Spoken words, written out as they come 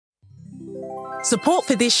Support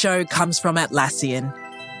for this show comes from Atlassian.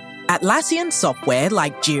 Atlassian software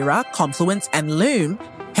like Jira, Confluence, and Loom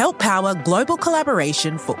help power global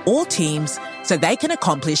collaboration for all teams so they can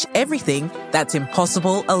accomplish everything that's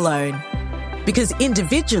impossible alone. Because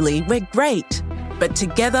individually, we're great, but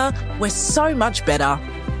together, we're so much better.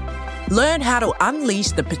 Learn how to unleash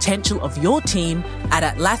the potential of your team at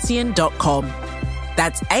Atlassian.com.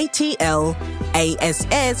 That's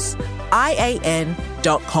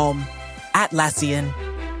ATLASSIAN.com. Atlassian.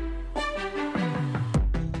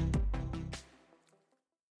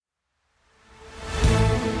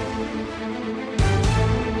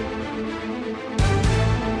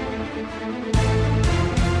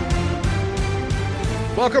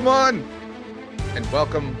 Welcome on, and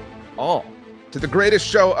welcome all to the greatest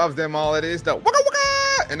show of them all. It is the Waka Waka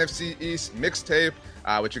NFC East Mixtape,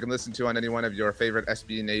 which you can listen to on any one of your favorite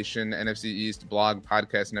SB Nation, NFC East blog,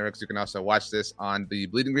 podcast networks. You can also watch this on the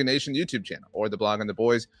Bleeding Green Nation YouTube channel or the Blog and the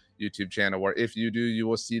Boys YouTube channel, where if you do, you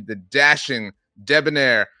will see the dashing,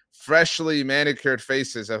 debonair, freshly manicured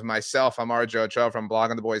faces of myself. I'm RJ Ochoa from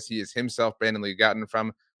Blog and the Boys. He is himself, Brandon Lee Gouton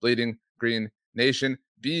from Bleeding Green Nation.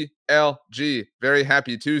 BLG. Very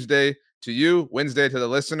happy Tuesday to you, Wednesday to the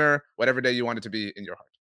listener, whatever day you want it to be in your heart.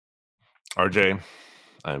 RJ,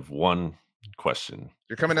 I have one question.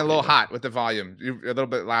 You're coming in a little hot with the volume. You're a little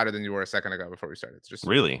bit louder than you were a second ago before we started. It's just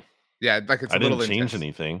really, yeah, like it's. I a little didn't change intense.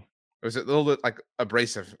 anything. It was a little bit like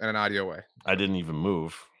abrasive in an audio way. I didn't even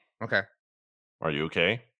move. Okay. Are you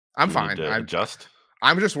okay? I'm Do you fine. need to adjust.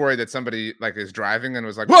 I'm just worried that somebody like is driving and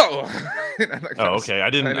was like, "Whoa!" Oh, okay. I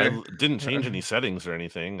didn't change any settings or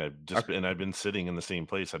anything. I've been sitting in the same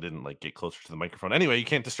place. I didn't like get closer to the microphone. Anyway, you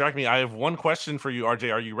can't distract me. I have one question for you,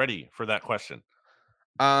 RJ. Are you ready for that question?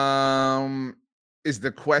 Is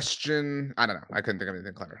the question? I don't know. I couldn't think of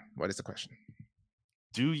anything clever. What is the question?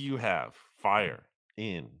 Do you have fire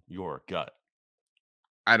in your gut?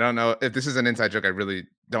 I don't know if this is an inside joke. I really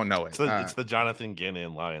don't know it. It's the Jonathan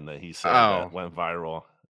Gannon line that he said that went viral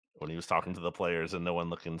when he was talking to the players and no one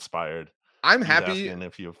looked inspired. I'm happy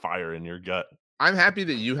if you have fire in your gut. I'm happy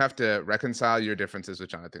that you have to reconcile your differences with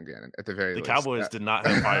Jonathan Gannon at the very least. The Cowboys did not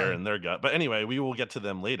have fire in their gut. But anyway, we will get to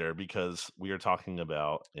them later because we are talking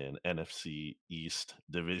about an NFC East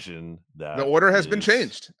division that the order has been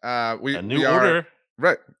changed. A new order.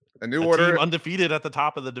 Right. A new order. Team undefeated at the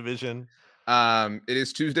top of the division. It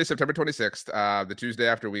is Tuesday, September 26th, the Tuesday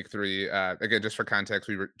after week 3. Again, just for context,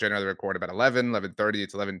 we generally record about 11:30.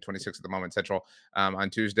 It's 11:26 at the moment Central on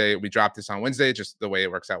Tuesday. We dropped this on Wednesday, just the way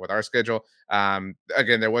it works out with our schedule.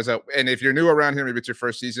 Again, there was and if you're new around here, maybe it's your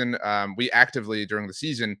first season, we actively during the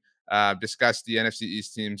season discussed the NFC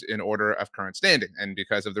East teams in order of current standing. And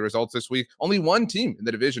because of the results this week, only one team in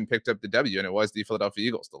the division picked up the W, and it was the Philadelphia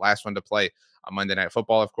Eagles, the last one to play on Monday Night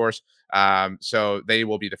Football, of course. So they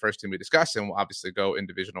will be the first team we discuss, and we'll obviously go in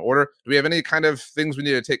divisional order. Do we have any kind of things we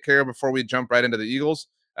need to take care of before we jump right into the Eagles?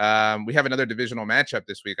 We have another divisional matchup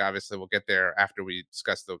this week. Obviously, we'll get there after we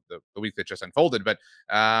discuss the week that just unfolded. But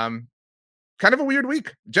kind of a weird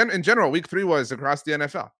week. In general, week 3 was across the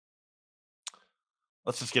NFL.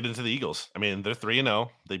 Let's just get into the Eagles. I mean, they're 3-0.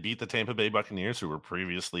 They beat the Tampa Bay Buccaneers, who were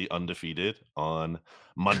previously undefeated on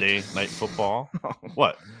Monday Night Football.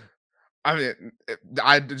 What? I mean,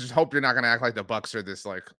 I just hope you're not going to act like the Bucs are this,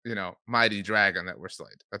 like, mighty dragon that we're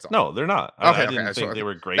slayed. That's all. No, they're not. Okay, I didn't think they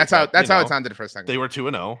were great. That's how it sounded for a second. They were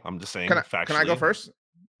 2-0. I'm just saying factually. Can I go first?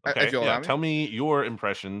 Okay, if you'll allow me? Tell me your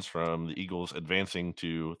impressions from the Eagles advancing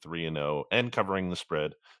to 3-0 and covering the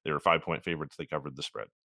spread. They were 5-point favorites. They covered the spread.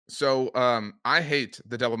 So I hate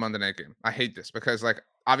the double Monday night game. I hate this because, like,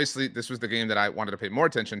 obviously this was the game that I wanted to pay more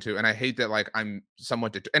attention to. And I hate that, like, I'm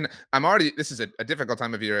somewhat, and I'm already, this is a difficult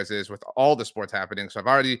time of year as is with all the sports happening. So I've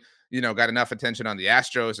already, got enough attention on the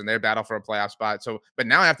Astros and their battle for a playoff spot. So, but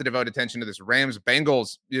now I have to devote attention to this Rams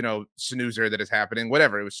Bengals, snoozer that is happening,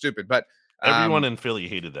 whatever. It was stupid. But everyone in Philly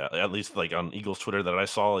hated that, at least like on Eagles Twitter that I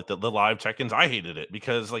saw, like the live check-ins. I hated it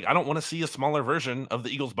because, like, I don't want to see a smaller version of the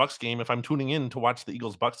Eagles Bucks game if I'm tuning in to watch the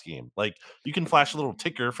Eagles Bucks game. Like, you can flash a little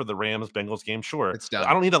ticker for the Rams Bengals game, sure. It's done.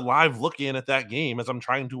 I don't need a live look in at that game as I'm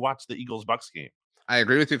trying to watch the Eagles Bucks game. I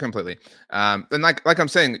agree with you completely. And like I'm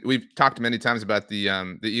saying, we've talked many times about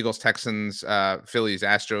the Eagles, Texans, Phillies,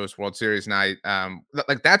 Astros World Series night.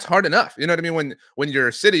 Like, that's hard enough. You know what I mean? When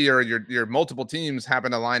your city or your multiple teams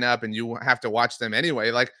happen to line up and you have to watch them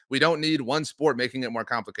anyway, like, we don't need one sport making it more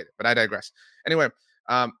complicated, but I digress. Anyway,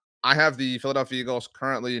 I have the Philadelphia Eagles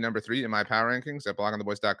currently number 3 in my power rankings at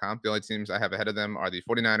blogontheboys.com. The only teams I have ahead of them are the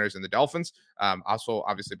 49ers and the Dolphins. Also,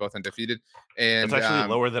 obviously, both undefeated. And it's actually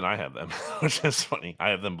lower than I have them, which is funny. I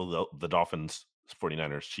have them below the Dolphins,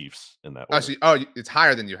 49ers, Chiefs in that order. It's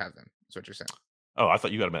higher than you have them. That's what you're saying. Oh, I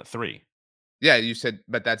thought you got them at 3. Yeah, you said,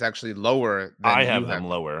 but that's actually lower I than you have have them them.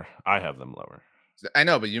 lower. I have them lower. I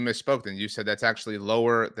know, but you misspoke then. You said that's actually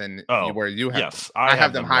lower than Oh, where you have them. yes, I I have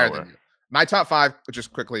have them them higher than lower. you. My top 5,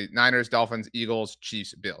 just quickly: Niners, Dolphins, Eagles,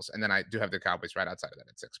 Chiefs, Bills. And then I do have the Cowboys right outside of that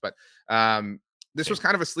at 6. But this was Same.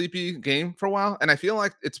 kind of a sleepy game for a while, and I feel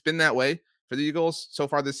like it's been that way for the Eagles so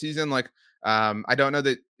far this season. Like, I don't know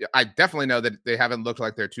that I definitely know that they haven't looked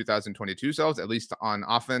like their 2022 selves, at least on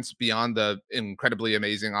offense, beyond the incredibly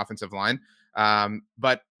amazing offensive line.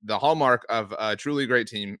 But the hallmark of a truly great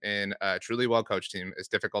team and a truly well coached team, as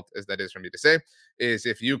difficult as that is for me to say, is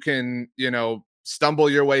if you can, stumble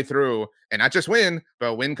your way through and not just win,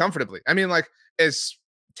 but win comfortably. I mean, like, as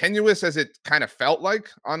tenuous as it kind of felt like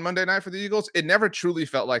on Monday night for the Eagles, it never truly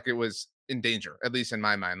felt like it was in danger, at least in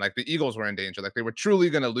my mind. Like, the Eagles were in danger, like they were truly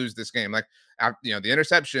going to lose this game. Like, the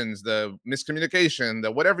interceptions, the miscommunication,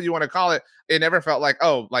 the whatever you want to call it, it never felt like,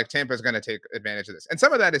 oh, like Tampa's going to take advantage of this. And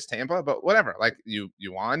some of that is Tampa, but whatever. Like, you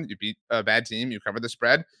won, you beat a bad team, you covered the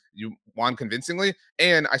spread, you won convincingly.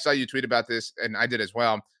 And I saw you tweet about this, and I did as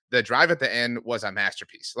well. The drive at the end was a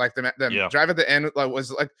masterpiece. Like, the Yeah. drive at the end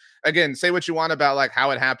was like, again, say what you want about like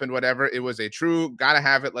how it happened, whatever. It was a true gotta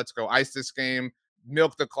have it. Let's go ice this game,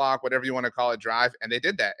 milk the clock, whatever you want to call it, drive. And they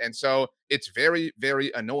did that. And so it's very,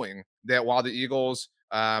 very annoying that while the Eagles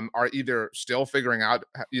are either still figuring out,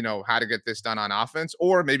 how to get this done on offense,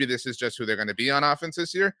 or maybe this is just who they're going to be on offense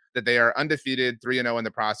this year, that they are undefeated 3-0 in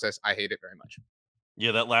the process. I hate it very much.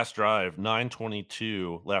 Yeah, that last drive,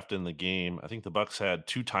 9:22 left in the game. I think the Bucks had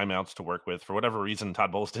 2 timeouts to work with. For whatever reason,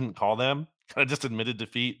 Todd Bowles didn't call them. Kind of just admitted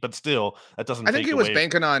defeat, but still, that doesn't I think take he was away.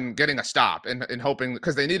 banking on getting a stop and hoping,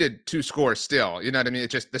 because they needed 2 scores still. You know what I mean? It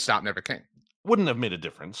just, the stop never came. Wouldn't have made a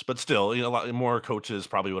difference, but still, a lot more coaches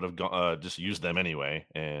probably would have just used them anyway.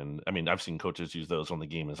 And I mean, I've seen coaches use those when the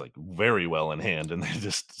game is like very well in hand, and they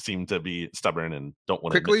just seem to be stubborn and don't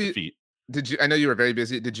want to admit Quickly, defeat. I know you were very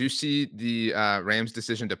busy. Did you see the Rams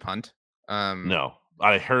decision to punt? No,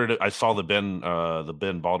 I heard it. I saw the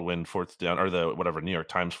Ben Baldwin fourth down, or the whatever New York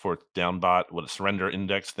Times fourth down bot, what a surrender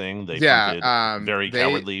index thing. They Yeah, punted very they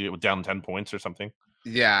cowardly, down 10 points or something.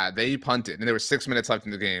 Yeah, they punted, and there were 6 minutes left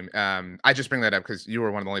in the game. I just bring that up because you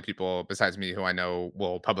were one of the only people besides me who I know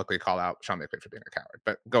will publicly call out Sean McVay for being a coward.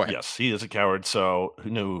 But go ahead. Yes, he is a coward. So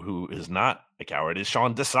who is not a coward is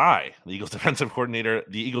Sean Desai, the Eagles defensive coordinator.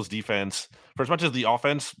 The Eagles defense, for as much as the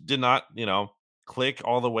offense did not, click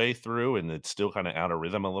all the way through, and it's still kind of out of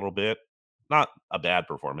rhythm a little bit. Not a bad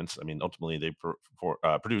performance. I mean, ultimately they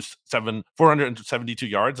produced 472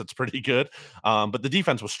 yards. That's pretty good. But the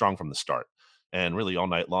defense was strong from the start, and really all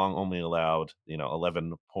night long only allowed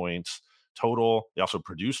 11 points total. They also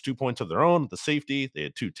produced 2 points of their own. The safety, they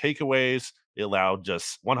had 2 takeaways. They allowed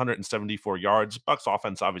just 174 yards. Bucks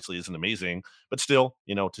offense obviously isn't amazing, but still,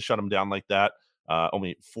 to shut them down like that,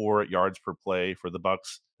 only 4 yards per play for the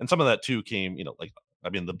Bucks, and some of that too came,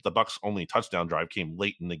 the Bucks' only touchdown drive came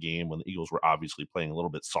late in the game when the Eagles were obviously playing a little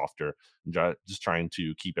bit softer and just trying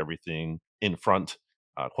to keep everything in front,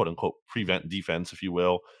 quote unquote, prevent defense, if you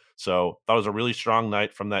will. So that was a really strong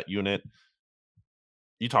night from that unit.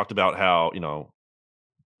 You talked about how,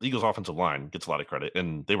 the Eagles offensive line gets a lot of credit,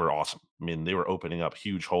 and they were awesome. I mean, they were opening up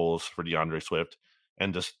huge holes for DeAndre Swift,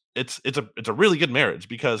 and just it's a really good marriage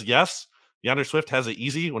because yes, DeAndre Swift has it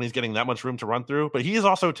easy when he's getting that much room to run through, but he is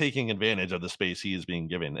also taking advantage of the space he is being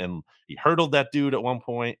given, and he hurdled that dude at one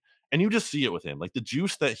point, and you just see it with him, like the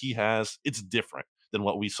juice that he has. It's different than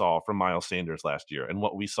what we saw from Miles Sanders last year, and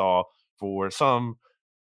what we saw for some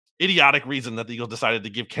idiotic reason that the Eagles decided to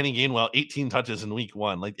give Kenny Gainwell 18 touches in week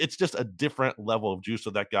 1. Like, it's just a different level of juice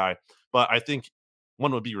with that guy. But I think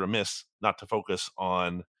one would be remiss not to focus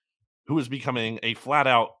on who is becoming a flat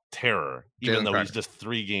out terror, even Jalen though he's Carter. just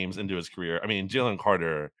 3 games into his career. I mean, Jalen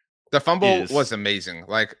Carter The fumble is was amazing.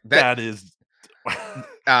 Like that is um,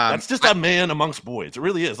 that's just a man amongst boys. It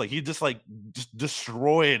really is. Like, he just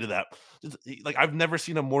destroyed that. Like, I've never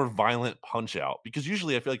seen a more violent punch out, because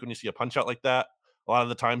usually I feel like when you see a punch out like that, a lot of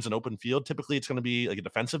the times in open field, typically it's going to be like a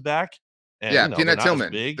defensive back, and yeah, they're Peanut not as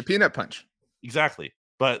Tillman, the big. peanut punch. Exactly.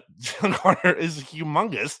 But Jalen Carter is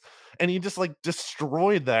humongous, and he just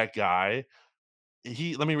destroyed that guy.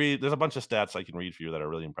 Let me read. There's a bunch of stats I can read for you that are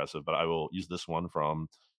really impressive, but I will use this one from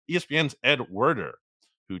ESPN's Ed Werder,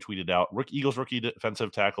 who tweeted out, Eagles rookie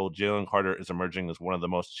defensive tackle Jalen Carter is emerging as one of the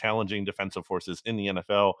most challenging defensive forces in the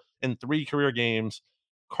NFL. In 3 career games,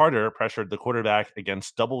 Carter pressured the quarterback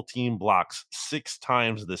against double team blocks 6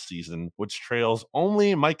 times this season, which trails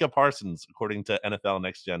only Micah Parsons, according to NFL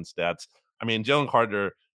Next Gen stats. I mean, Jalen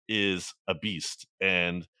Carter is a beast,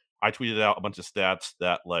 and I tweeted out a bunch of stats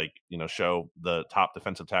that show the top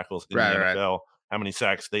defensive tackles in the Right. NFL, how many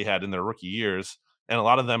sacks they had in their rookie years. and a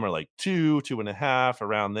lot of them are like 2.5,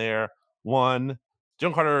 around there. 1.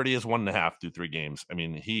 Jalen Carter already is 1.5 through 3 games. I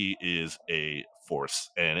mean, he is a force,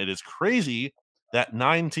 and it is crazy that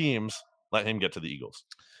 9 teams let him get to the Eagles.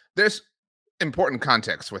 There's important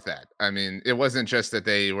context with that. I mean, it wasn't just that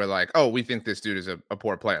they were like, "Oh, we think this dude is a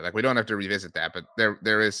poor player." Like, we don't have to revisit that, but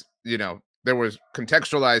there is, there was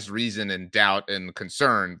contextualized reason and doubt and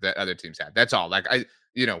concern that other teams had. That's all. Like,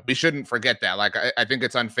 we shouldn't forget that. Like, I think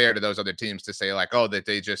it's unfair to those other teams to say like, "Oh, that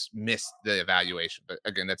they just missed the evaluation." But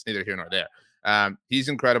again, that's neither here nor there. He's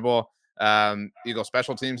incredible. Eagle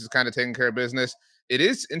special teams is kind of taking care of business. It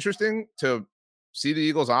is interesting to see the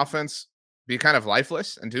Eagles offense be kind of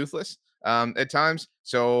lifeless and toothless at times.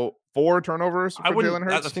 So 4 turnovers for Jalen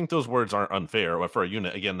Hurts. I think those words aren't unfair for a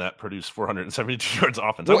unit again that produced 472 yards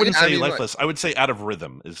offense. Well, I wouldn't yeah, say lifeless. I would say out of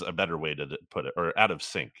rhythm is a better way to put it, or out of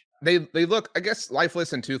sync. They look, I guess,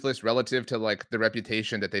 lifeless and toothless relative to like the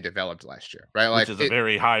reputation that they developed last year, right? Like, which is a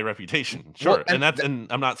very high reputation, sure. Well, and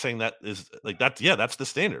I'm not saying that is like that. Yeah, that's the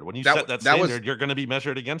standard. When you set that standard, you're going to be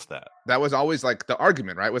measured against that. That was always like the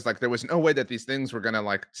argument, right? Was like there was no way that these things were going to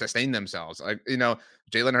like sustain themselves. Like,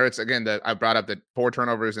 Jalen Hurts, again, that I brought up that 4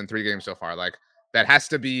 turnovers in 3 games so far. Like, that has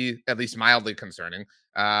to be at least mildly concerning.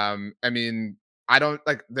 I mean, I don't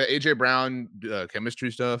like the AJ Brown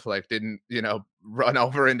chemistry stuff, like didn't, run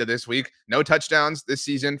over into this week. No touchdowns this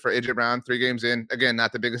season for AJ Brown, 3 games in. Again,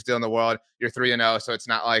 not the biggest deal in the world. You're 3-0, so it's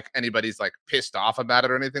not like anybody's like pissed off about it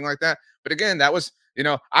or anything like that. But again, that was,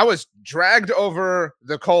 I was dragged over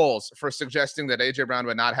the coals for suggesting that AJ Brown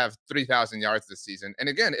would not have 3,000 yards this season. And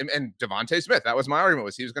again, and Devontae Smith, that was my argument,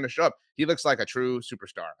 was he was going to show up. He looks like a true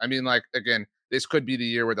superstar. I mean, like, again, this could be the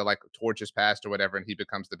year where the like torch is passed or whatever, and he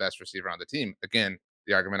becomes the best receiver on the team. Again,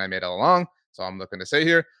 the argument I made all along. That's all I'm looking to say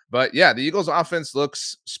here. But yeah, the Eagles offense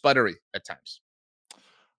looks sputtery at times.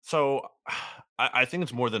 So I think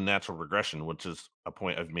it's more than natural regression, which is a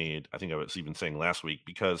point I've made. I think I was even saying last week,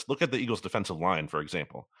 because look at the Eagles defensive line, for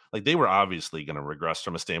example. Like, they were obviously going to regress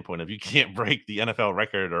from a standpoint of you can't break the NFL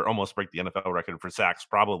record or almost break the NFL record for sacks,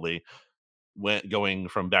 probably went going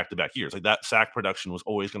from back-to-back years. Like, that sack production was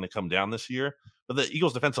always going to come down this year. But the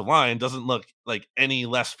Eagles defensive line doesn't look like any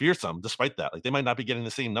less fearsome despite that. Like, they might not be getting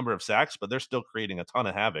the same number of sacks, but they're still creating a ton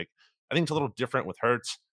of havoc. I think it's a little different with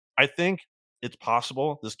Hurts. I think it's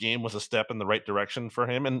possible this game was a step in the right direction for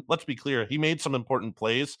him. And let's be clear, he made some important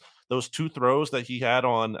plays. Those 2 throws that he had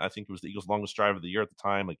on, I think it was the Eagles' longest drive of the year at the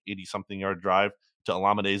time, like 80-something yard drive to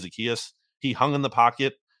Olamide Zaccheaus. He hung in the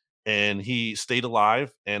pocket and he stayed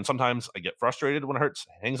alive. And sometimes I get frustrated when Hurts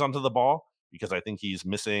hangs onto the ball, because I think he's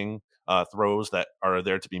missing throws that are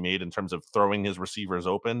there to be made in terms of throwing his receivers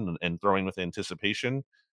open and throwing with anticipation.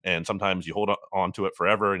 And sometimes you hold on to it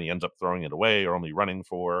forever and he ends up throwing it away or only running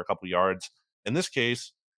for a couple yards. In this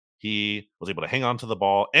case, he was able to hang on to the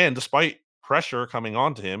ball, and despite pressure coming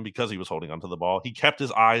onto him because he was holding onto the ball, he kept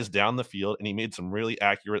his eyes down the field and he made some really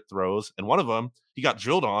accurate throws. And one of them, he got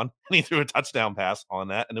drilled on and he threw a touchdown pass on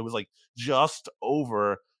that, and it was like just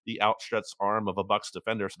over the outstretched arm of a Bucs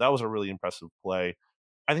defender. So that was a really impressive play.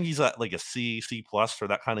 I think he's at like a C plus for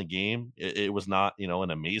that kind of game. It was not,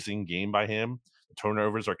 an amazing game by him. The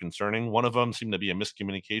turnovers are concerning. One of them seemed to be a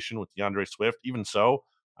miscommunication with DeAndre Swift. Even so,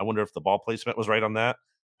 I wonder if the ball placement was right on that.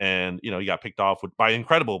 And, he got picked off by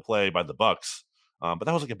incredible play by the Bucs. But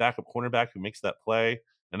that was like a backup cornerback who makes that play,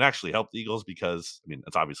 and actually helped the Eagles because, I mean,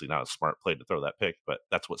 it's obviously not a smart play to throw that pick, but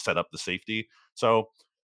that's what set up the safety. So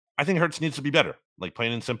I think Hurts needs to be better, like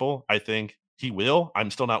plain and simple. I think he will.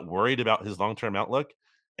 I'm still not worried about his long-term outlook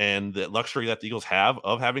and the luxury that the Eagles have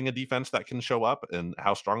of having a defense that can show up and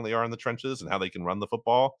how strong they are in the trenches and how they can run the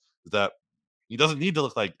football. That he doesn't need to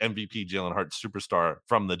look like MVP Jalen Hurts superstar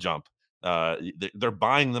from the jump. They're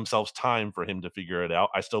buying themselves time for him to figure it out.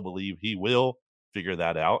 I still believe he will figure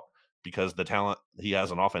that out because the talent he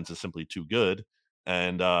has on offense is simply too good.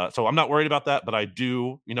 And so I'm not worried about that, but I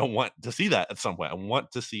do, want to see that at some point. I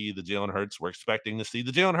want to see the Jalen Hurts we're expecting to see.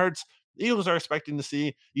 The Jalen Hurts the Eagles are expecting to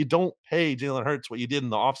see. You don't pay Jalen Hurts what you did in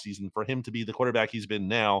the offseason for him to be the quarterback he's been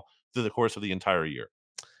now through the course of the entire year.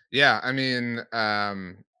 Yeah, I mean,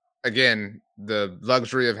 again, the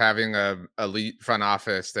luxury of having a elite front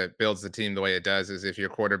office that builds the team the way it does is if your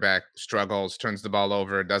quarterback struggles, turns the ball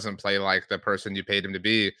over, doesn't play like the person you paid him to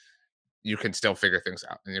be, you can still figure things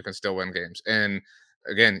out and you can still win games. And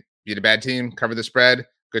again, beat a bad team, cover the spread.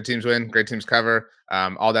 Good teams win, great teams cover.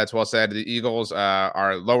 All that's well said. The Eagles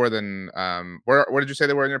are lower than where did you say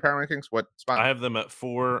they were in your power rankings? What spot? I have them at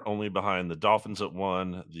 4, only behind the Dolphins at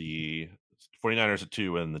 1, the 49ers at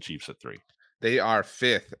 2, and the Chiefs at 3. They are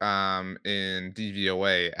 5th in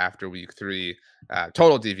DVOA after week 3.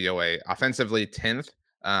 Total DVOA. Offensively, 10th.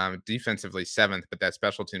 defensively 7th, but that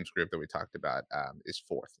special teams group that we talked about is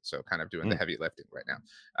 4th. So kind of doing the heavy lifting right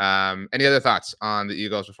now. Any other thoughts on the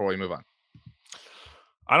Eagles before we move on?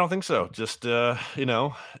 I don't think so. Just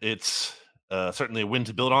it's certainly a win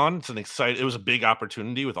to build on. It was a big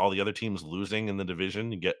opportunity with all the other teams losing in the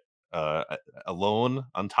division to get alone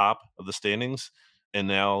on top of the standings, and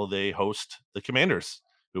now they host the Commanders,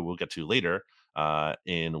 who we'll get to later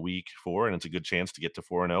in week 4, and it's a good chance to get to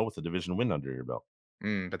 4-0 with a division win under your belt.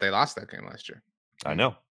 But they lost that game last year. I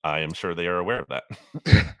know. I am sure they are aware of that.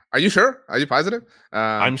 Are you sure? Are you positive?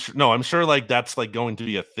 I'm sure. No, I'm sure. Like that's like going to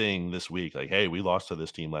be a thing this week. Like, hey, we lost to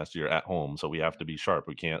this team last year at home, so we have to be sharp.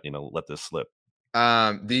 We can't, let this slip.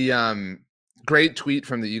 The great tweet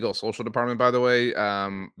from the Eagles social department, by the way.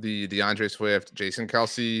 The DeAndre Swift, Jason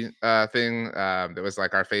Kelsey thing. That was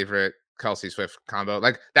like our favorite Kelsey Swift combo.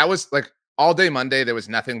 Like that was like all day Monday. There was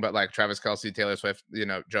nothing but like Travis Kelsey, Taylor Swift,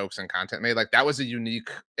 jokes and content made. Like that was a unique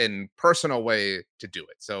and personal way to do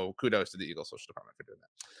it. So kudos to the Eagles social department for doing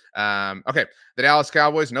that. Okay, the Dallas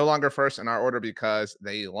Cowboys no longer first in our order because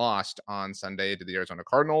they lost on Sunday to the Arizona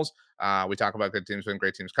Cardinals. We talk about good teams win,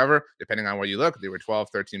 great teams cover. Depending on where you look, they were 12,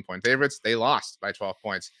 13-point favorites. They lost by 12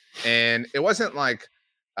 points. And it wasn't like,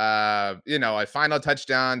 a final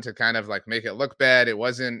touchdown to kind of like make it look bad. It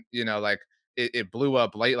wasn't, like it blew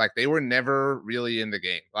up late. Like they were never really in the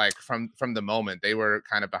game. Like from the moment they were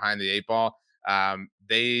kind of behind the 8 ball.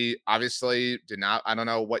 They obviously did not. I don't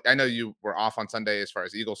know what. I know you were off on Sunday as far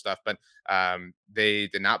as Eagle stuff, but they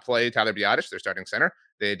did not play Tyler Biadasz, their starting center.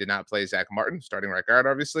 They did not play Zach Martin, starting right guard.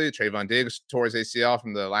 Obviously, Trayvon Diggs tore his ACL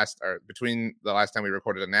from between the last time we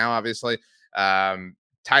recorded and now. Obviously,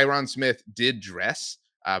 Tyron Smith did dress,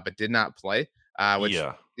 but did not play. Which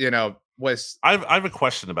was. I have a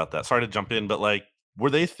question about that. Sorry to jump in, but like, were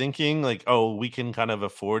they thinking like, oh, we can kind of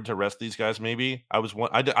afford to rest these guys? Maybe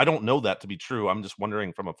I don't know that to be true. I'm just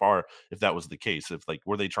wondering from afar if that was the case. If like,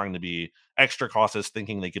 were they trying to be extra cautious,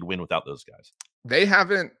 thinking they could win without those guys? They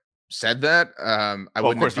haven't said that.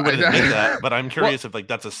 Of course you wouldn't admit that, but I'm curious if like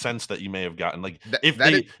that's a sense that you may have gotten. Like if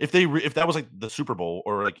that was like the Super Bowl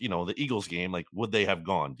or like the Eagles game, like would they have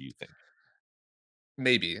gone? Do you think?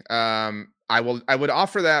 Maybe. I would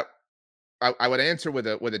offer that. I would answer with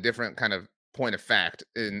a different kind of point of fact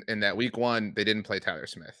in that week 1 they didn't play Tyler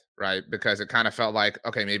Smith, right? Because it kind of felt like,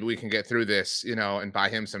 okay, maybe we can get through this, and buy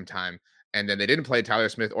him some time. And then they didn't play Tyler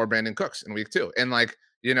Smith or Brandon Cooks in week 2. And like,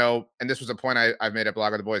 and this was a point I've made at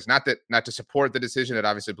Blog of the Boys, not to support the decision. It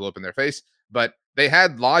obviously blew up in their face, but they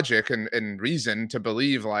had logic and reason to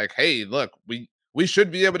believe like, hey, look, we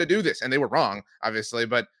should be able to do this. And they were wrong, obviously,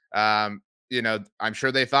 but I'm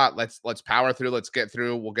sure they thought let's power through, let's get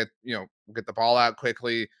through. We'll get the ball out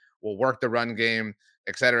quickly. We'll work the run game,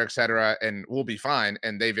 et cetera, and we'll be fine.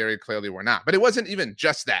 And they very clearly were not. But it wasn't even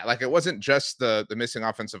just that. Like, it wasn't just the missing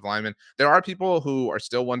offensive lineman. There are people who are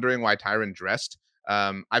still wondering why Tyron dressed.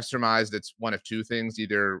 I've surmised it's one of 2 things.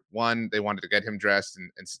 Either one, they wanted to get him dressed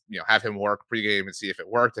and have him work pregame and see if it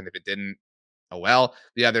worked. And if it didn't, oh well.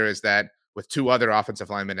 The other is that with 2 other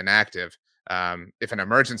offensive linemen inactive, if an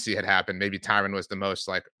emergency had happened, maybe Tyron was the most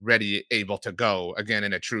like ready, able to go again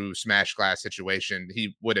in a true smash glass situation.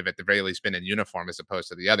 He would have at the very least been in uniform as opposed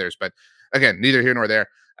to the others. But again, neither here nor there.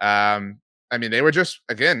 They were just,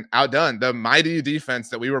 again, outdone. The mighty defense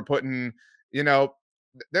that we were putting,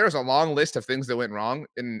 there's a long list of things that went wrong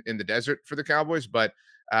in the desert for the Cowboys, but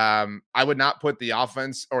I would not put the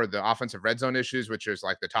offense or the offensive red zone issues, which is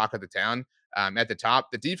like the talk of the town, at the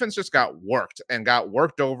top. The defense just got worked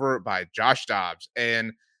over by Josh Dobbs.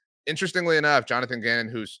 And interestingly enough, Jonathan Gannon,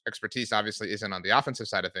 whose expertise obviously isn't on the offensive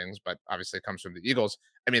side of things, but obviously comes from the Eagles.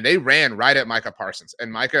 They ran right at Micah Parsons,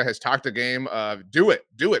 and Micah has talked a game of do it,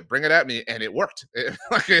 bring it at me. And it worked.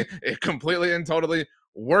 It completely and totally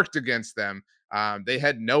worked against them. They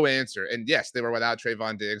had no answer. And yes, they were without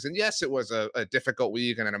Trayvon Diggs. And yes, it was a difficult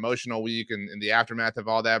week and an emotional week and in the aftermath of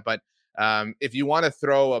all that. But if you want to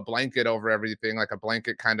throw a blanket over everything, like a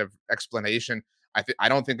blanket kind of explanation, I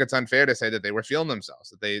don't think it's unfair to say that they were feeling themselves,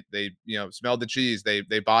 that they smelled the cheese, they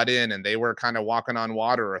bought in, and they were kind of walking on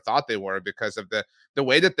water, or thought they were, because of the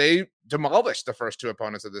way that they demolished the first 2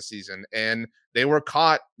 opponents of the season. And they were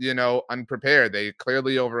caught, unprepared. They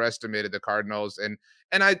clearly overestimated the Cardinals. And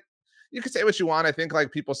you can say what you want. I think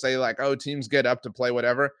like people say like, oh, teams get up to play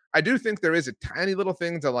whatever. I do think there is a tiny little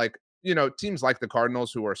thing to like, teams like the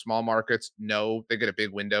Cardinals, who are small markets, know they get a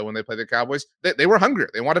big window when they play the Cowboys. They were hungry.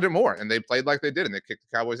 They wanted it more, and they played like they did, and they kicked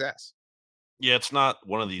the Cowboys' ass. Yeah, it's not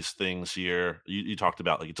one of these things here. You talked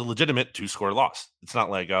about like it's a legitimate 2-score loss. It's not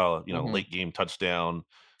like late game touchdown,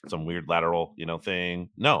 some weird lateral, thing.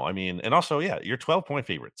 No, I mean, and also, yeah, you're 12-point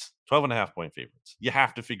favorites, 12.5-point favorites. You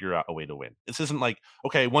have to figure out a way to win. This isn't like,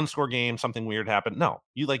 okay, one score game, something weird happened. No,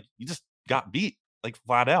 you just got beat like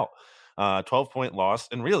flat out. 12-point loss.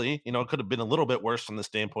 And really, it could have been a little bit worse from the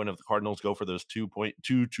standpoint of the Cardinals go for those 2-point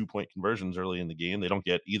conversions early in the game. They don't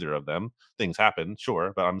get either of them. Things happen,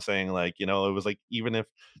 sure. But I'm saying, like, it was like, even if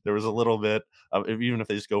there was a little bit of, even if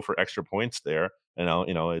they just go for extra points there,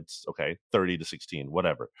 it's okay, 30-16,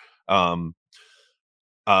 whatever. The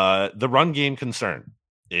run game concern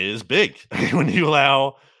is big when you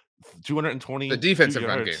allow 220 the defensive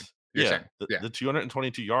yards. run game. You're saying. The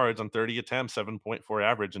 222 yards on 30 attempts, 7.4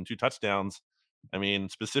 average, and 2 touchdowns. I mean,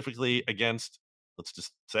 specifically against, let's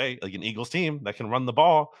just say, like an Eagles team that can run the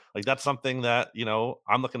ball. Like, that's something that,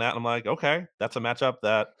 I'm looking at and I'm like, okay, that's a matchup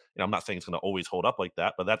that, I'm not saying it's going to always hold up like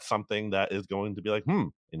that, but that's something that is going to be like,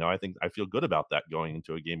 I think I feel good about that going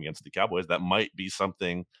into a game against the Cowboys. That might be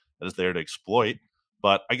something that is there to exploit.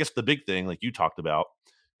 But I guess the big thing, like you talked about,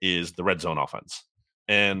 is the red zone offense.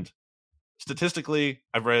 And statistically,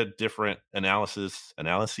 I've read different analyses,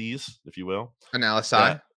 if you will.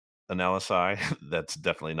 Analysis. That's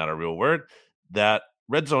definitely not a real word. That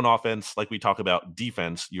red zone offense, like we talk about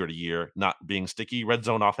defense year to year, not being sticky. Red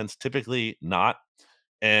zone offense, typically not.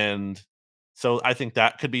 And so I think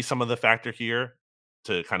that could be some of the factor here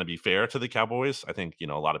to kind of be fair to the Cowboys. I think, a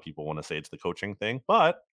lot of people want to say it's the coaching thing,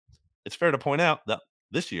 but it's fair to point out that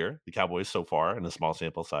this year, the Cowboys so far in a small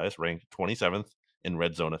sample size ranked 27th in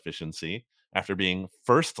red zone efficiency after being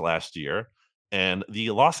first last year. And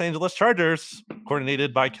the Los Angeles Chargers,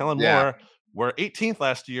 coordinated by Kellen Moore, were 18th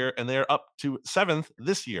last year, and they're up to 7th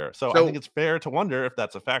this year. So I think it's fair to wonder if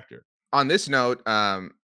that's a factor. On this note,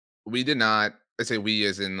 we did not, I say we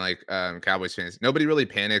as in like Cowboys fans, nobody really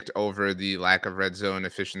panicked over the lack of red zone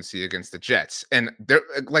efficiency against the Jets. And they're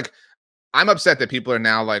like, I'm upset that people are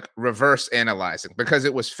now like reverse analyzing, because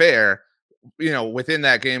it was fair, within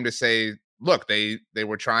that game to say, look, they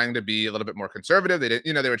were trying to be a little bit more conservative. They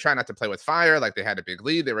didn't, they were trying not to play with fire. Like, they had a big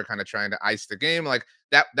lead. They were kind of trying to ice the game. Like,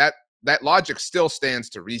 that logic still stands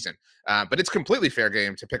to reason. But it's completely fair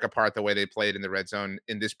game to pick apart the way they played in the red zone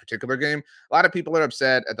in this particular game. A lot of people are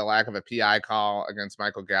upset at the lack of a PI call against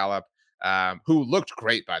Michael Gallup, who looked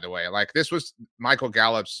great, by the way. Like, this was Michael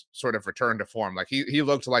Gallup's sort of return to form. Like, he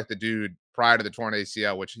looked like the dude prior to the torn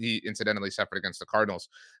ACL, which he incidentally suffered against the Cardinals,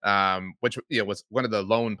 which was one of the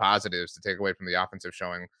lone positives to take away from the offensive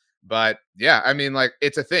showing. But yeah, I mean, like,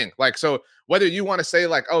 it's a thing. Like, so whether you want to say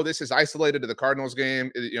like, oh, this is isolated to the Cardinals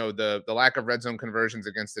game, the lack of red zone conversions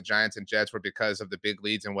against the Giants and Jets were because of the big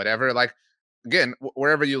leads and whatever, like, again,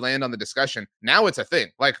 wherever you land on the discussion, now it's a thing.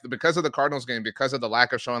 Like, because of the Cardinals game, because of the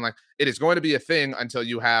lack of showing, like, it is going to be a thing until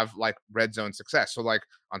you have like red zone success. So like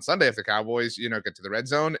on Sunday, if the Cowboys, get to the red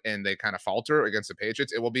zone and they kind of falter against the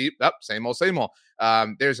Patriots, it will be same old, same old.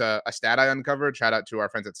 There's a stat I uncovered. Shout out to our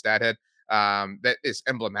friends at StatHead. That is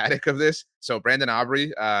emblematic of this. So Brandon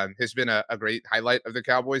Aubrey has been a great highlight of the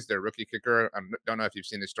Cowboys. Their rookie kicker. I don't know if you've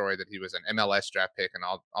seen the story that he was an MLS draft pick and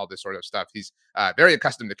all this sort of stuff. He's very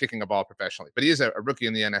accustomed to kicking a ball professionally, but he is a rookie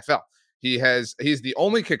in the NFL. He's the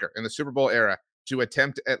only kicker in the Super Bowl era to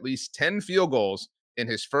attempt at least 10 field goals in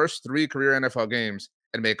his first 3 career NFL games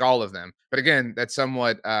and make all of them. But again, that's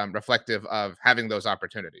somewhat reflective of having those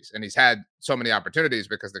opportunities. And he's had so many opportunities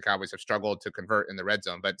because the Cowboys have struggled to convert in the red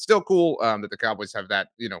zone. But still cool that the Cowboys have that,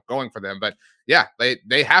 going for them. But yeah,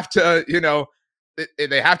 they have to,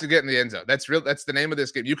 they have to get in the end zone. That's the name of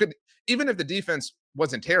this game. You could, even if the defense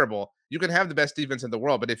wasn't terrible, you can have the best defense in the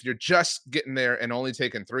world. But if you're just getting there and only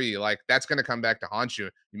taking 3, like, that's going to come back to haunt you.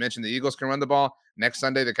 You mentioned the Eagles can run the ball. Next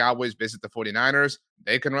Sunday, the Cowboys visit the 49ers.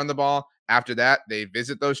 They can run the ball. After that, they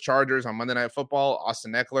visit those Chargers on Monday Night Football.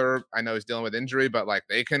 Austin Eckler, I know, is dealing with injury, but like,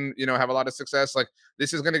 they can, have a lot of success. Like,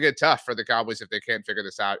 this is going to get tough for the Cowboys if they can't figure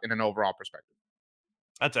this out in an overall perspective.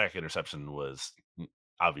 That Dak interception was,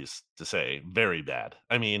 obvious to say, very bad.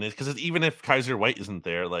 I mean, because even if Kaiser White isn't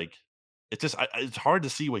there, like, it's hard to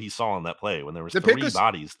see what he saw on that play when there was 3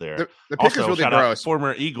 bodies there. The pick is really gross.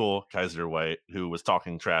 Former Eagle Kaiser White, who was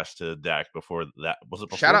talking trash to Dak before that. Was it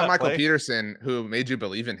before Shout out that Michael play? Peterson, who made you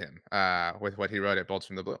believe in him with what he wrote at Bolts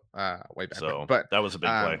from the Blue way back. So, but that was a big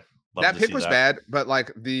play. That pick was bad, but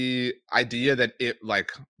like, the idea that it like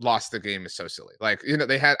lost the game is so silly. Like, I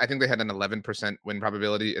think they had an 11% win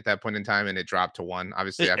probability at that point in time, and it dropped to 1.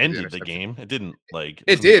 Obviously, it after ended the game. It didn't like.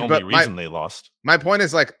 It did, the but only reason they lost. My point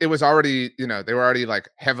is, like, it was already, they were already like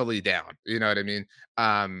heavily down. You know what I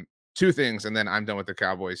mean? 2 things, and then I'm done with the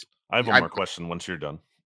Cowboys. I have one more question once you're done.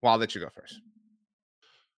 Well, I'll let you go first.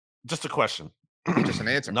 Just a question, just an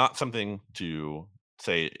answer, not something to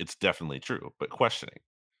say it's definitely true, but questioning.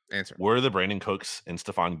 Answer. Were the Brandon Cooks and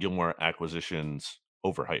Stephon Gilmore acquisitions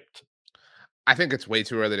overhyped? I think it's way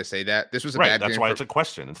too early to say that. This was a Right. bad That's game why for. it's a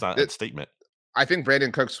question. It's not a statement. I think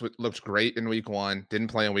Brandon Cooks looked great in week 1, didn't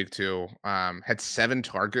play in week 2, had 7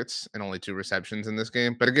 targets and only 2 receptions in this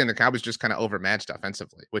game. But again, the Cowboys just kind of overmatched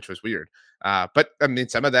offensively, which was weird. But I mean,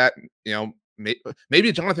 some of that,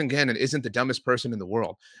 maybe Jonathan Gannon isn't the dumbest person in the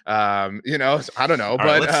world. I don't know. All right,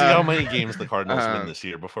 But let's see how many games the Cardinals win this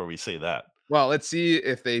year before we say that. well, let's see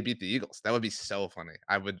if they beat the Eagles. That would be so funny.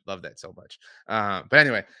 I would love that so much. But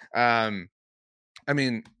anyway, I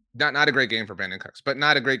mean, not a great game for Brandon Cooks, but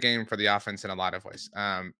not a great game for the offense in a lot of ways.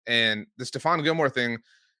 And the Stephon Gilmore thing,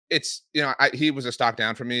 it's he was a stock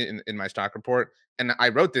down for me in my stock report, and I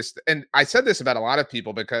wrote this, and I said this about a lot of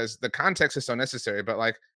people because the context is so necessary, but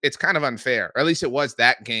like it's kind of unfair, or at least it was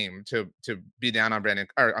that game to be down on on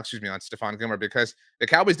Stephon Gilmore because the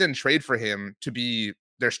Cowboys didn't trade for him to be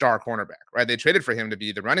their star cornerback, right? They traded for him to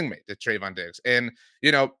be the running mate to Trayvon Diggs, and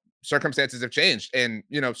circumstances have changed, and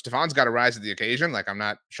Stephon's got to rise to the occasion. Like I'm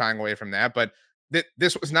not shying away from that, but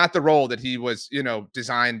this was not the role that he was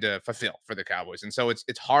designed to fulfill for the Cowboys, and so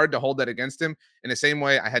it's hard to hold that against him. In the same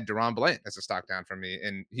way, I had Deron Bland as a stock down for me,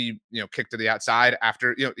 and he kicked to the outside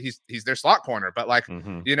after he's their slot corner, but like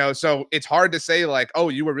so it's hard to say like, oh,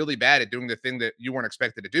 you were really bad at doing the thing that you weren't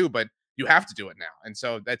expected to do, but you have to do it now, and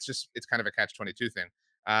so it's kind of a catch-22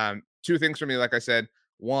 thing. Two things for me, like I said.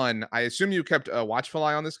 One, I assume you kept a watchful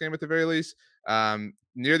eye on this game at the very least.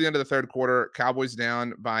 Near the end of the third quarter, Cowboys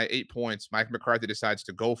down by 8 points. Mike McCarthy decides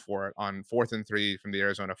to go for it on 4th and 3 from the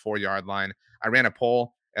Arizona 4-yard line. I ran a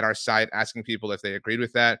poll at our site asking people if they agreed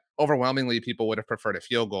with that. Overwhelmingly, people would have preferred a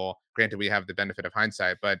field goal. Granted, we have the benefit of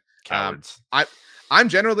hindsight, but cowards. I'm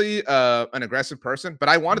generally an aggressive person, but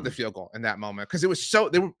I wanted the field goal in that moment because it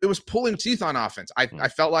was pulling teeth on offense. I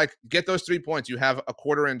felt like get those 3 points. You have a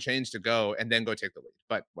quarter and change to go, and then go take the lead.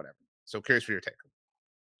 But whatever. So curious for your take.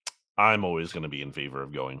 I'm always going to be in favor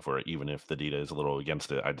of going for it, even if the data is a little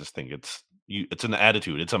against it. I just think it's an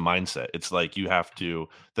attitude. It's a mindset. It's like you have to,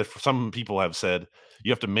 that some people have said,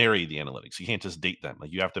 you have to marry the analytics. You can't just date them.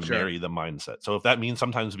 Like you have to marry the mindset. So if that means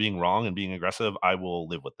sometimes being wrong and being aggressive, I will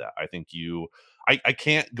live with that. I think I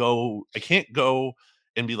can't go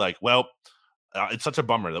and be like, well, it's such a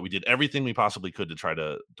bummer that we did everything we possibly could to try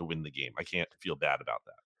to win the game. I can't feel bad about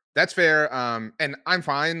that. That's fair. And I'm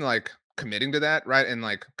fine like committing to that, right? And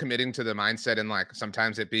like committing to the mindset and like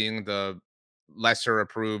sometimes it being the lesser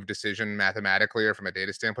approved decision mathematically or from a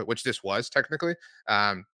data standpoint, which this was technically.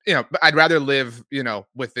 But I'd rather live,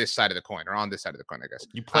 with this side of the coin or on this side of the coin, I guess.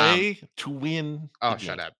 You play to win. Oh,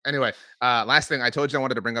 shut up. Anyway, last thing, I told you I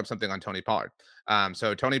wanted to bring up something on Tony Pollard.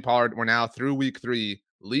 So Tony Pollard, we're now through week 3,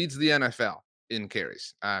 leads the NFL in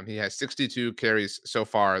carries. He has 62 carries so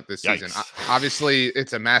far this season. Obviously,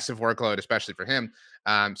 it's a massive workload, especially for him.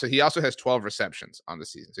 So he also has 12 receptions on the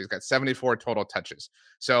season. So he's got 74 total touches.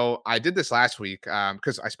 So I did this last week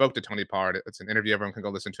because I spoke to Tony Pollard. It's an interview everyone can go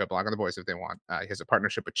listen to at Blog on the Boys if they want. He has a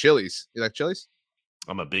partnership with Chili's. You like Chili's?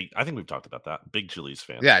 I think we've talked about that. Big Chili's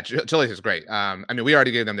fan. Yeah, Chili's is great. I mean, we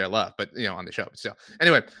already gave them their love, but on the show. So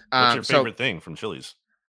anyway, what's your favorite thing from Chili's?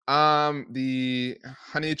 The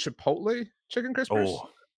honey chipotle chicken crispers. Oh,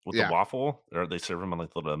 with the waffle, or they serve them on like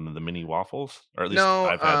the mini waffles, or at least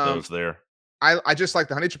I've had those there. I just like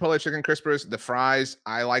the honey chipotle chicken crispers, the fries.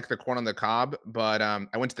 I like the corn on the cob, but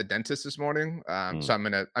I went to the dentist this morning, so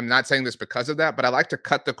I'm not saying this because of that, but I like to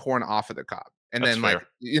cut the corn off of the cob, and That's then fair. like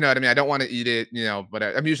you know what I mean. I don't want to eat it, but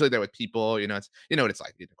I'm usually there with people. It's what it's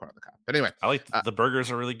like eating the corn on the cob. But anyway, I like the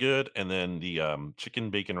burgers are really good, and then the chicken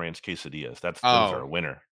bacon ranch quesadillas. Those are a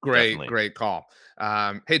winner. Great call.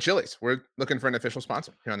 Hey, Chili's, we're looking for an official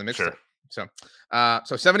sponsor here on the Mixtape. Sure.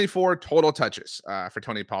 So 74 total touches for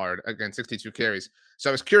Tony Pollard, again 62 carries. So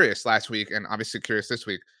I was curious last week, and obviously curious this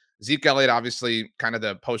week. Zeke Elliott, obviously kind of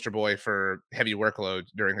the poster boy for heavy workload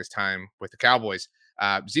during his time with the Cowboys.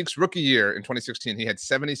 Zeke's rookie year in 2016, he had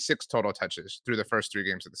 76 total touches through the first 3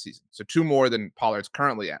 games of the season, so 2 more than Pollard's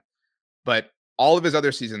currently at. But all of his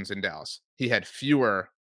other seasons in Dallas, he had fewer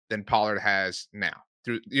than Pollard has now.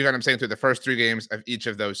 Through what I'm saying, through the first 3 games of each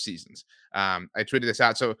of those seasons. I tweeted this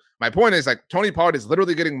out. So my point is like Tony Pollard is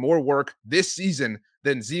literally getting more work this season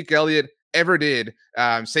than Zeke Elliott ever did,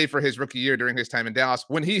 save for his rookie year during his time in Dallas,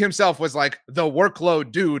 when he himself was like the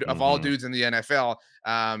workload dude of all dudes in the NFL.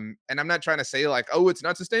 And I'm not trying to say like, oh, it's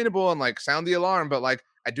not sustainable and like sound the alarm, but like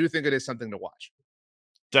I do think it is something to watch.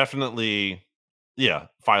 Definitely. Yeah,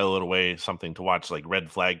 file it away, something to watch, like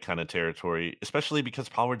red flag kind of territory, especially because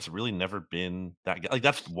Pollard's really never been that guy. Like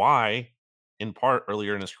that's why, in part,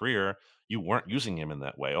 earlier in his career, you weren't using him in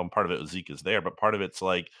that way. And part of it was Zeke is there, but part of it's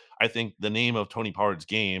like I think the name of Tony Pollard's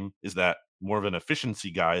game is that more of an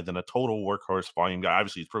efficiency guy than a total workhorse volume guy.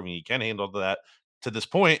 Obviously, he's proving he can handle that to this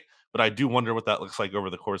point, but I do wonder what that looks like over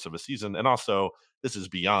the course of a season. And also, this is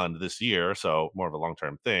beyond this year, so more of a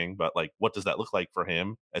long-term thing. But like, what does that look like for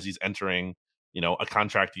him as he's entering, a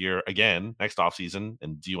contract year again next offseason?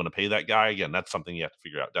 And do you want to pay that guy again? That's something you have to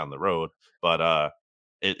figure out down the road. But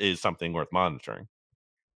it is something worth monitoring.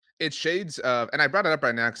 It's shades of, and I brought it up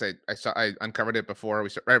right now because I uncovered it right before we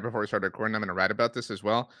started recording. I'm going to write about this as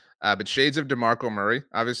well. But shades of DeMarco Murray,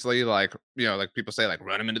 obviously, like people say, like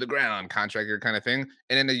run him into the ground, contract year kind of thing.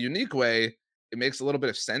 And in a unique way, it makes a little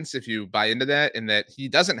bit of sense if you buy into that, in that he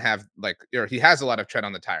doesn't have he has a lot of tread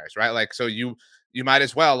on the tires, right? Like, so you might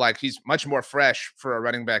as well, like, he's much more fresh for a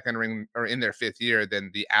running back entering or in their 5th year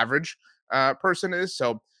than the average person is.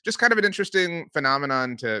 So just kind of an interesting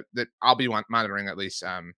phenomenon that I'll be monitoring at least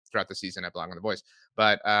throughout the season at Blog on the Voice.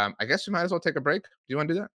 But I guess we might as well take a break. Do you want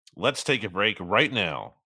to do that? Let's take a break right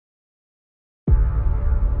now.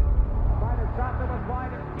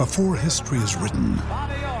 Before history is written,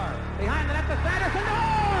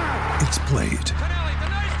 it's played.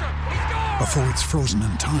 Before it's frozen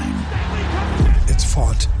in time, it's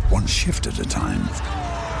fought one shift at a time.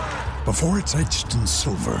 Before it's etched in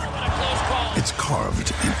silver, it's carved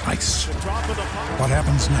in ice. What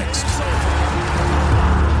happens next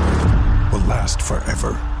will last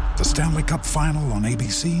forever. The Stanley Cup Final on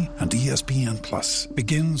ABC and ESPN Plus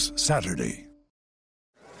begins Saturday.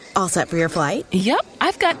 All set for your flight? Yep,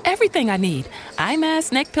 I've got everything I need. Eye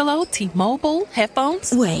mask, neck pillow, T-Mobile,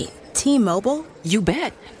 headphones. Wait, T-Mobile? You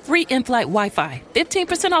bet. Free in-flight Wi-Fi.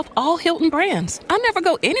 15% off all Hilton brands. I never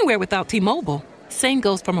go anywhere without T-Mobile. Same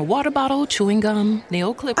goes from a water bottle, chewing gum,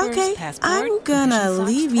 nail clippers, okay, passport. I'm gonna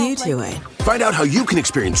leave you to it. Find out how you can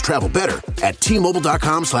experience travel better at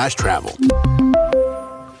T-Mobile.com/travel.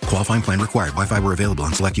 Qualifying plan required. Wi-Fi were available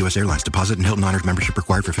on select U.S. airlines. Deposit and Hilton Honors membership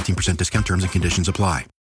required for 15% discount. Terms and conditions apply.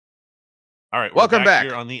 All right, welcome back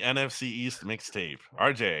here on the NFC East mixtape.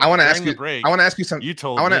 RJ, I want to ask you something. You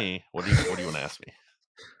told me. What do you want to ask me?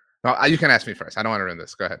 No, you can ask me first. I don't want to ruin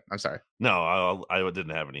this. Go ahead. I'm sorry. No, I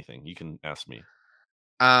didn't have anything. You can ask me.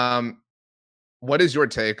 What is your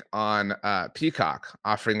take on Peacock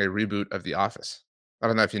offering a reboot of The Office? I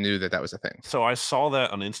don't know if you knew that was a thing. So I saw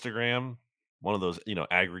that on Instagram, one of those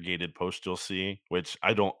aggregated posts you'll see, which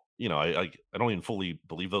I don't I don't even fully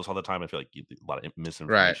believe those all the time. I feel like a lot of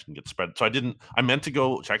misinformation gets spread. So I meant to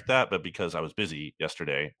go check that, but because I was busy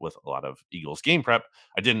yesterday with a lot of Eagles game prep,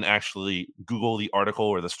 I didn't actually Google the article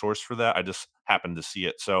or the source for that. I just happened to see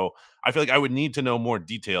it. So I feel like I would need to know more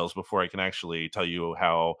details before I can actually tell you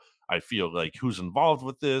how I feel, like who's involved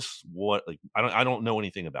with this, I don't know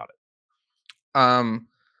anything about it.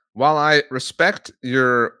 While I respect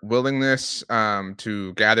your willingness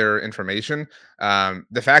to gather information,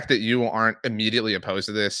 the fact that you aren't immediately opposed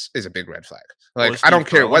to this is a big red flag. Like, I don't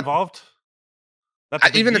care what involved.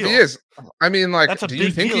 Even if he is, I mean, like, do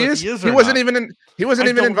you think he is? He wasn't even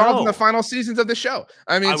involved in the final seasons of the show.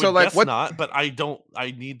 I mean, so like, what? Not, but I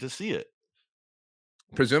need to see it.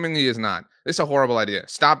 Presuming he is not. This is a horrible idea.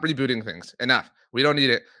 Stop rebooting things. Enough. We don't need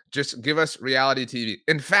it. Just give us reality TV.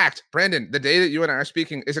 In fact, Brandon, the day that you and I are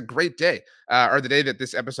speaking is a great day, or the day that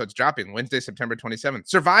this episode's dropping, Wednesday, September 27th.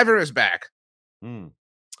 Survivor is back.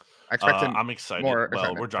 I'm excited.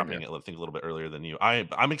 Well, we're dropping it, I think, a little bit earlier than you.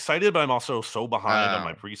 I'm excited, but I'm also so behind on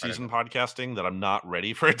my preseason podcasting that I'm not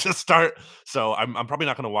ready for it to start. So I'm probably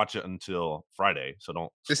not going to watch it until Friday. So don't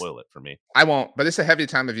spoil it for me. I won't, but it's a heavy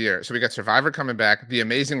time of year. So we got Survivor coming back, The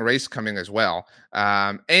Amazing Race coming as well.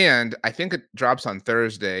 And I think it drops on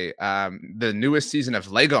Thursday, the newest season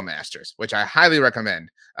of Lego Masters, which I highly recommend.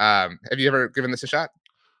 Have you ever given this a shot?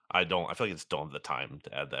 I don't. I feel like it's don't have the time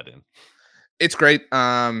to add that in. It's great.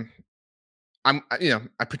 I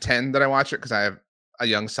pretend that I watch it because I have a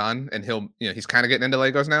young son and he's kind of getting into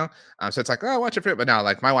Legos now. So it's like, oh, I watch it for it. But now,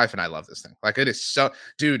 like, my wife and I love this thing. Like, it is so,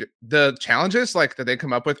 dude, the challenges like that they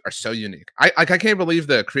come up with are so unique. I can't believe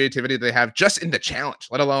the creativity they have just in the challenge,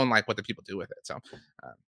 let alone like what the people do with it. So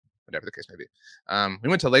whatever the case may be. We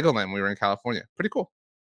went to Legoland when we were in California. Pretty cool.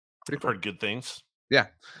 I've heard good things. Yeah.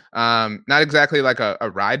 Not exactly like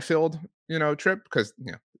a ride filled, trip because,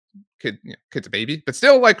 kid's a baby, but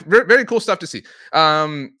still like very, very cool stuff to see.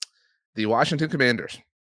 The Washington Commanders,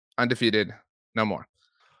 undefeated, no more.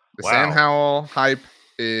 The Sam Howell hype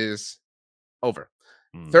is over.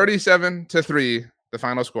 37-3, the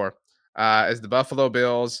final score, as the Buffalo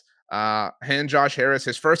Bills hand Josh Harris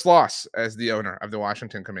his first loss as the owner of the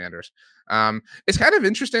Washington Commanders. It's kind of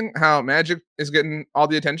interesting how Magic is getting all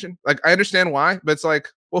the attention. Like, I understand why, but it's like,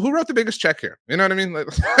 well, who wrote the biggest check here? You know what I mean?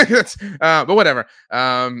 But whatever.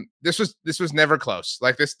 This was never close.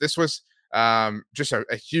 Like this was Just a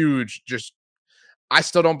huge, just I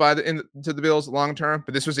still don't buy into the Bills long term,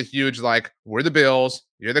 but this was a huge like we're the Bills,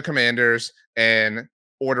 you're the Commanders, and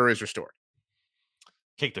order is restored.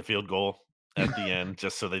 Kicked a field goal at the end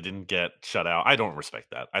just so they didn't get shut out. I don't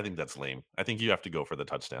respect that. I think that's lame. I think you have to go for the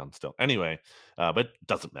touchdown still. Anyway, but it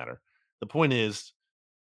doesn't matter. The point is,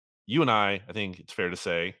 you and I think it's fair to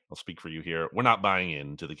say, I'll speak for you here, we're not buying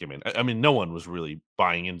into the Commanders. I mean, no one was really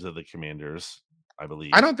buying into the Commanders, I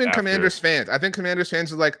believe. I don't think Commanders fans. I think Commanders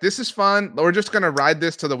fans are like, this is fun. We're just going to ride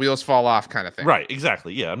this till the wheels fall off kind of thing. Right,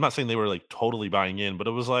 exactly. Yeah, I'm not saying they were like totally buying in, but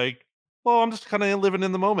it was like, well, I'm just kind of living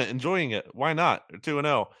in the moment, enjoying it. Why not?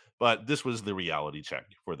 2-0. But this was the reality check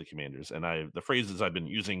for the Commanders. And the phrases I've been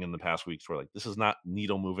using in the past weeks were like, this is not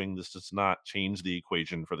needle moving. This does not change the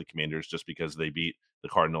equation for the Commanders just because they beat the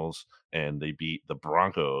Cardinals and they beat the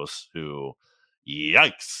Broncos, who,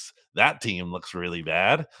 yikes, that team looks really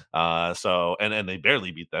bad. And they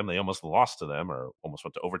barely beat them. They almost lost to them or almost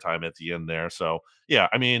went to overtime at the end there. So, yeah,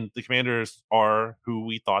 I mean, the Commanders are who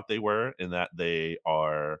we thought they were in that they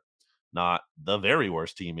are not the very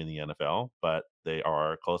worst team in the NFL, but they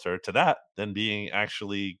are closer to that than being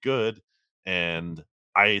actually good. And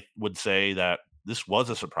I would say that this was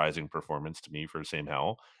a surprising performance to me for Sam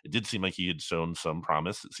Howell. It did seem like he had shown some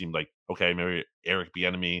promise. It seemed like, okay, maybe Eric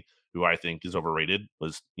Bieniemy, who I think is overrated,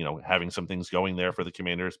 was, having some things going there for the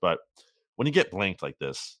Commanders. But when you get blanked like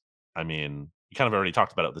this, I mean, you kind of already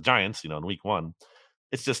talked about it with the Giants, in week 1.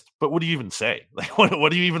 It's just, but what do you even say? Like,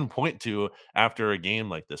 what do you even point to after a game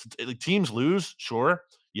like this? Teams lose, sure.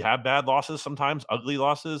 You have bad losses sometimes, ugly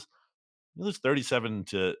losses. You lose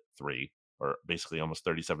 37-3, or basically almost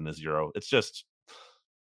 37-0. It's just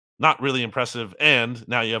not really impressive. And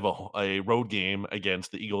now you have a road game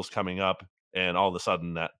against the Eagles coming up, and all of a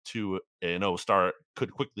sudden that 2-0 start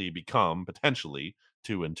could quickly become potentially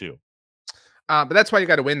 2-2. But that's why you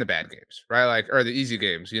got to win the bad games, right? Like, or the easy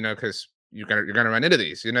games, because you're gonna run into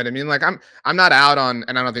these. You know what I mean? Like I'm not out on,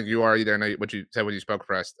 and I don't think you are either. I know what you said when you spoke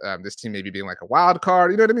for us. This team maybe being like a wild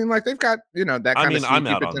card. You know what I mean? Like they've got that kind of. I'm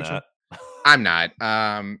out potential. On that.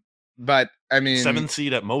 I'm not. But I mean, 7th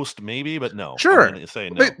seed at most, maybe, but no. Sure. Say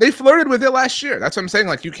no. They flirted with it last year. That's what I'm saying.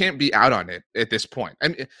 Like you can't be out on it at this point. I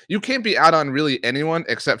mean, you can't be out on really anyone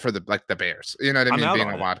except for the Bears. You know what I mean? Being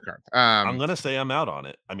a wild card. I'm gonna say I'm out on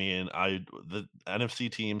it. I mean, the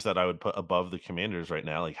NFC teams that I would put above the Commanders right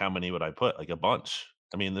now. Like, how many would I put? Like a bunch.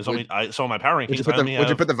 I mean, there's only so my power rankings. Would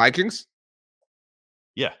you put the Vikings?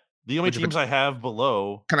 Yeah, the only teams I have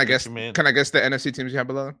below. Can I guess? Can I guess the NFC teams you have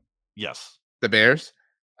below? Yes. The Bears.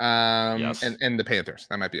 Yes. And the Panthers.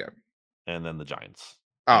 That might be it. And then the Giants.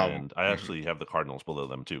 Oh, and I actually have the Cardinals below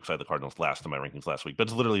them too, because I had the Cardinals last in my rankings last week. But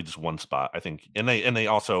it's literally just one spot, I think. And they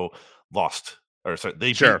also lost, or sorry,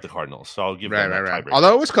 they beat the Cardinals. So I'll give them that tiebreaker.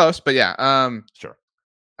 Although it was close, but yeah. Sure.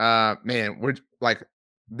 Man, we're like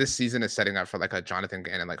this season is setting up for like a Jonathan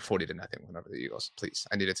Gannon like 40-0 win over the Eagles. Please,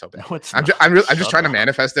 I need it so bad. No, I'm just trying to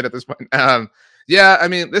manifest it at this point. Yeah, I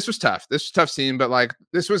mean, this was tough. This was a tough scene, but like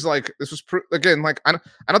this was again, like I don't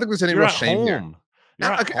think there's any real shame here.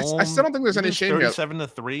 No, I still don't think there's any shame here.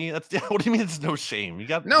 37-3. That's what do you mean? It's no shame. You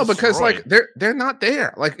got no, because like they're not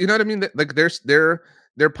there. Like you know what I mean? Like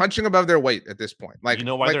they're punching above their weight at this point. Like you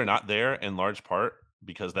know why they're not there in large part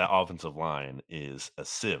because that offensive line is a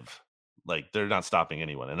sieve. Like they're not stopping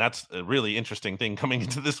anyone, and that's a really interesting thing coming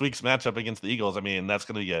into this week's matchup against the Eagles. I mean, that's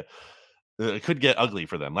going to get. It could get ugly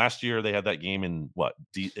for them. Last year, they had that game in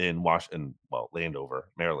Landover,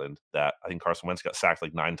 Maryland, that I think Carson Wentz got sacked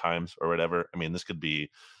like 9 times or whatever. I mean, this could be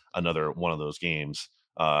another one of those games.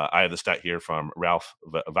 I have the stat here from Ralph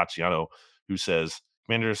Vacciano, who says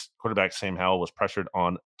Commanders quarterback Sam Howell was pressured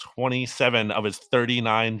on 27 of his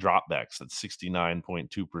 39 dropbacks. That's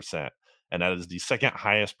 69.2%. And that is the second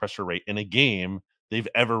highest pressure rate in a game they've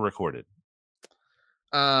ever recorded.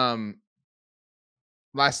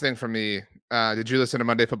 Last thing for me, did you listen to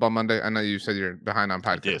Monday Football Monday? I know you said you're behind on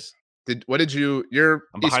podcasts. You're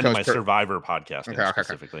I'm behind on my Survivor podcast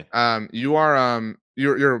specifically. Okay. You are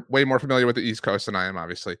you're way more familiar with the East Coast than I am,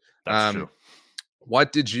 obviously. That's true.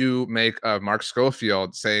 What did you make of Mark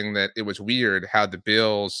Schofield saying that it was weird how the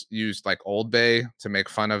Bills used like Old Bay to make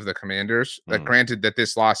fun of the Commanders? Like, granted that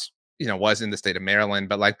this loss was in the state of Maryland,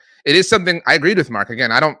 but like it is something I agreed with Mark.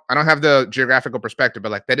 Again, I don't have the geographical perspective,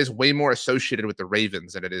 but like that is way more associated with the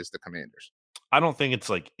Ravens than it is the Commanders. I don't think it's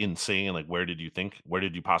like insane. Like, where did you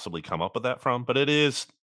possibly come up with that from? But it is,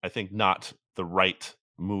 I think, not the right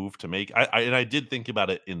move to make. I did think about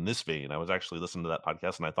it in this vein. I was actually listening to that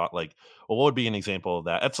podcast and I thought like, well, what would be an example of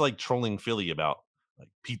that? It's like trolling Philly about like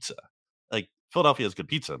pizza. Like Philadelphia has good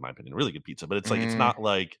pizza, in my opinion, really good pizza, but it's like, it's not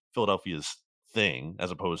like Philadelphia's thing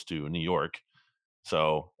as opposed to New York.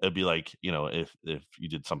 So it'd be like, if you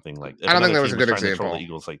did something like if I don't think another that was a team was good trying to troll the example.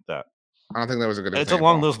 Eagles like that. I don't think that was a good It's example.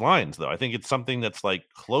 along those lines, though. I think it's something that's like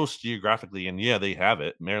close geographically, and yeah, they have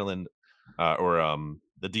it. Maryland, or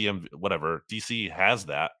the whatever DC has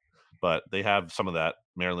that, but they have some of that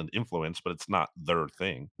Maryland influence, but it's not their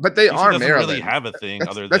thing. But they DC are doesn't Maryland. really have a thing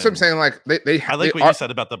other That's than. what I'm saying. Like they I like they what you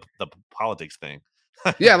said about the politics thing.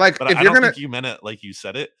 Yeah, like but if I you're don't gonna, think you meant it like you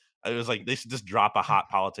said it. It was like they should just drop a hot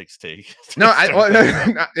politics take. no,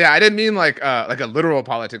 I didn't mean like a literal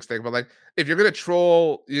politics thing, but like if you're gonna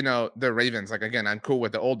troll, the Ravens, like again, I'm cool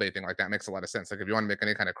with the Old Bay thing. Like that makes a lot of sense. Like if you want to make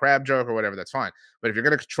any kind of crab joke or whatever, that's fine. But if you're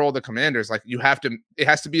gonna troll the Commanders, like it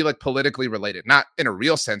has to be like politically related, not in a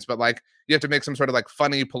real sense, but like you have to make some sort of like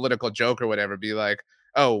funny political joke or whatever. Be like,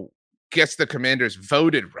 oh, guess the Commanders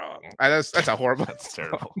voted wrong. That's a horrible. That's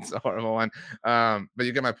terrible. It's a horrible one. But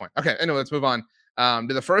you get my point. Okay, anyway, let's move on.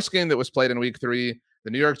 To the first game that was played in week 3,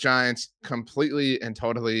 the New York Giants completely and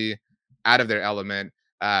totally out of their element.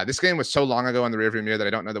 This game was so long ago in the rearview mirror that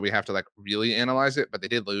I don't know that we have to like really analyze it, but they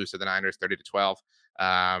did lose to the Niners 30-12.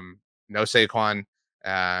 No Saquon.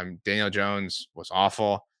 Daniel Jones was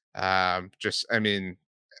awful.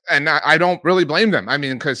 And I don't really blame them. I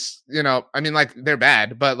mean, because, like they're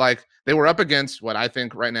bad, but like they were up against what I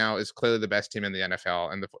think right now is clearly the best team in the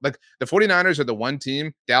NFL. And the 49ers are the one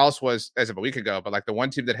team. Dallas was as of a week ago, but like the one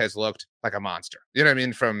team that has looked like a monster. You know what I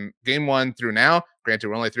mean? From game 1 through now, granted,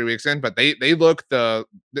 we're only 3 weeks in, but they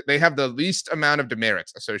have the least amount of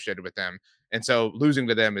demerits associated with them. And so losing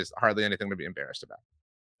to them is hardly anything to be embarrassed about.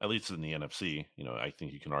 At least in the NFC, I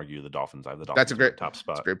think you can argue the Dolphins. I have the Dolphins That's a great top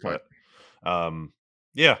spot. That's a great point. But,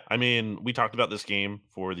 yeah, I mean, we talked about this game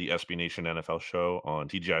for the SB Nation NFL show on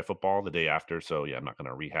TGI Football the day after. So, yeah, I'm not going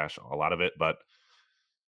to rehash a lot of it. But,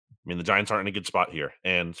 I mean, the Giants aren't in a good spot here.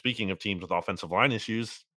 And speaking of teams with offensive line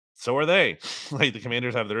issues, so are they. Like the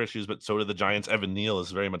Commanders have their issues, but so do the Giants. Evan Neal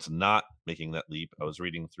is very much not making that leap. I was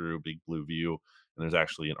reading through Big Blue View, and there's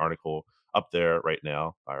actually an article up there right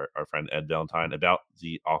now, our friend Ed Valentine, about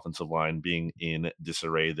the offensive line being in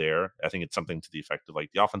disarray there. I think it's something to the effect of like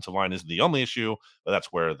the offensive line isn't the only issue, but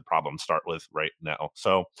that's where the problems start with right now.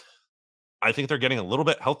 So I think they're getting a little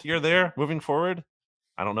bit healthier there moving forward.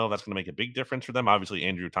 I don't know if that's going to make a big difference for them. Obviously,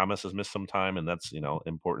 Andrew Thomas has missed some time, and that's,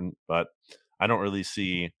 important, but I don't really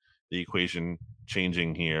see the equation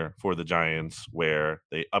changing here for the Giants, where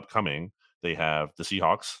they have the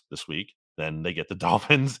Seahawks this week. Then they get the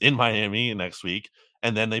Dolphins in Miami next week,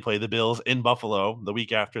 and then they play the Bills in Buffalo the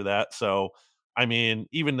week after that. So, I mean,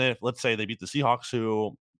 even if, let's say, they beat the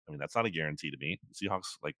Seahawks, that's not a guarantee to me. The Seahawks,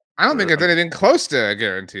 I don't think it's anything close to a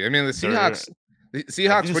guarantee. I mean, the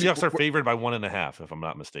Seahawks are favored by 1.5, if I'm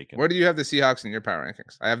not mistaken. Where do you have the Seahawks in your power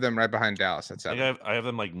rankings? I have them right behind Dallas at 7. I have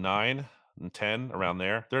them like 9 and 10 around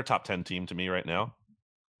there. They're a top 10 team to me right now.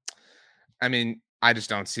 I mean, I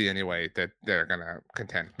just don't see any way that they're gonna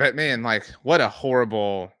contend. But man, like, what a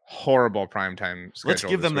horrible, horrible primetime schedule. Let's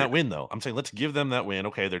give them that win, though. I'm saying let's give them that win.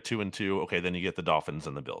 Okay, they're 2-2. Okay, then you get the Dolphins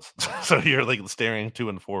and the Bills. So you're like staring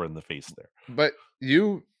 2-4 in the face there. But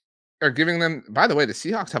you are giving them. By the way, the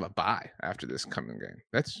Seahawks have a bye after this coming game.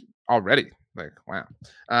 That's already like wow.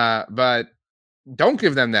 But don't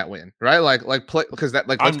give them that win, right? Like play, because that,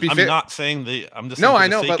 like, let's be fair. I'm not saying I'm just no, saying I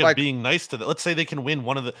know, but like being nice to them. Let's say they can win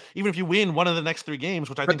even if you win one of the next 3 games,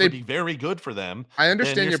 which I think would be very good for them. I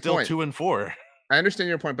understand your still point. 2-4. I understand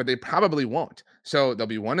your point, but they probably won't. So they'll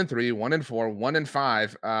be 1-3, 1-4,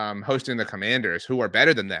 1-5, hosting the Commanders, who are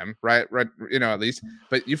better than them, right? At least.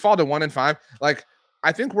 But you fall to 1-5, like.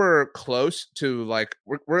 I think we're close to like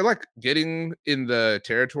we're like getting in the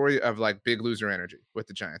territory of like big loser energy with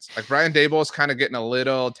the Giants. Like Brian Daboll is kind of getting a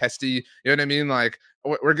little testy. You know what I mean? Like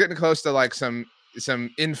we're getting close to like some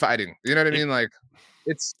infighting. You know what I mean? Like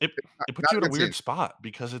it puts you in a weird spot,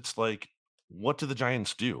 because it's like, what do the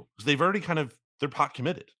Giants do? Because they've already they're pot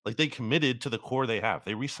committed. Like they committed to the core they have.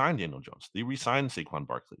 They re-signed Daniel Jones. They re-signed Saquon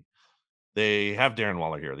Barkley. They have Darren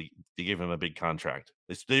Waller here. They gave him a big contract.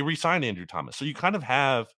 They re-signed Andrew Thomas. So you kind of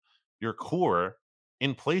have your core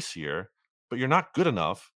in place here, but you're not good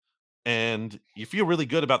enough. And you feel really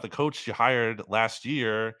good about the coach you hired last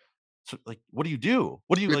year. So like, what do you do?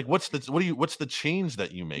 What do you like? What's the change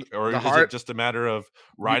that you make? Or is it just a matter of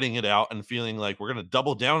riding it out and feeling like we're going to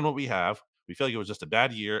double down on what we have? We feel like it was just a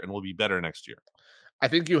bad year and we'll be better next year. I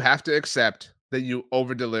think you have to accept that you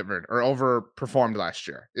over-delivered or overperformed last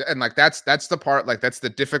year. And like that's the part, like that's the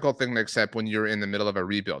difficult thing to accept when you're in the middle of a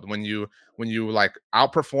rebuild. When you like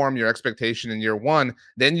outperform your expectation in year 1,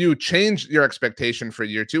 then you change your expectation for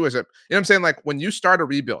year 2. What I'm saying? Like when you start a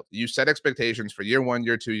rebuild, you set expectations for year 1,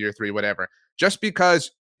 year 2, year 3, whatever. Just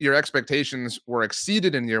because your expectations were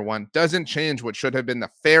exceeded in year one doesn't change what should have been the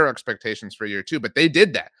fair expectations for year two, but they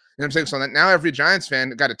did that. You know what I'm saying? So that now every Giants fan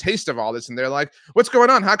got a taste of all this and they're like, what's going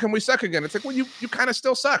on? How come we suck again? It's like, well, you kind of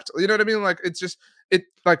still sucked. You know what I mean? Like, it's just, it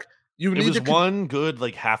like you need to one good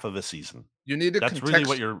like half of a season. You need to That's really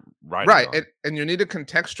what you're riding right on. and you need to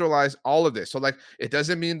contextualize all of this. So like it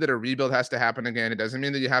doesn't mean that a rebuild has to happen again. It doesn't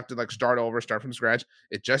mean that you have to like start from scratch.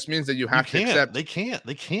 It just means that you have to accept. They can't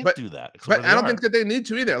do that. But I don't think that they need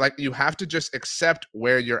to either. Like you have to just accept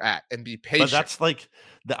where you're at and be patient. But that's like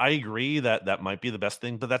I agree that might be the best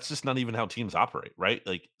thing, but that's just not even how teams operate, right?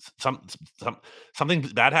 Like something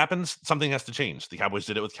bad happens, something has to change. The Cowboys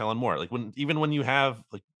did it with Kellen Moore. Like when you have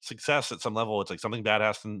like success at some level, it's like something bad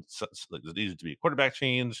has to, like there needs to be a quarterback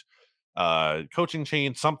change, coaching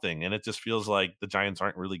change, something, and it just feels like the Giants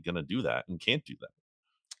aren't really going to do that and can't do that.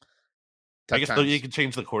 I guess they could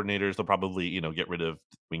change the coordinators. They'll probably, get rid of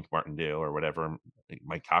Wink Martindale or whatever.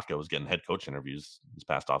 Mike Kafka was getting head coach interviews this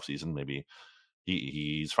past offseason. Maybe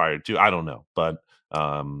he's fired too. I don't know, but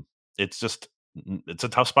it's a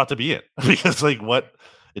tough spot to be in because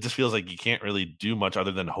it just feels like you can't really do much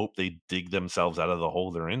other than hope they dig themselves out of the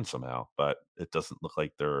hole they're in somehow. But it doesn't look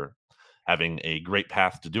like they're having a great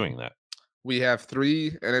path to doing that. We have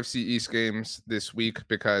 3 NFC East games this week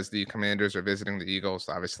because the Commanders are visiting the Eagles.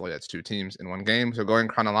 Obviously, that's 2 teams in one game. So going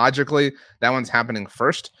chronologically, that one's happening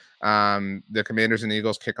first. The Commanders and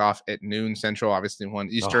Eagles kick off at noon Central, obviously 1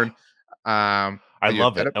 Eastern. I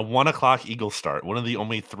love it. A 1:00 Eagles start. One of the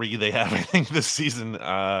only 3 they have, I think, this season.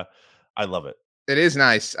 I love it. It is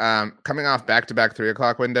nice. Coming off back-to-back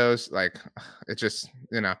 3:00 windows, like it just,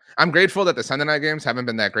 I'm grateful that the Sunday night games haven't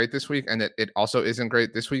been that great this week, and that it also isn't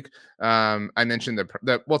great this week. I mentioned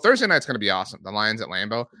Thursday night's going to be awesome, the Lions at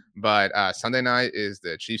Lambeau, but Sunday night is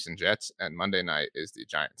the Chiefs and Jets, and Monday night is the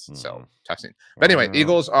Giants. So tough scene. But anyway,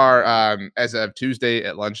 Eagles are as of Tuesday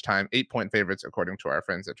at lunchtime 8-point favorites according to our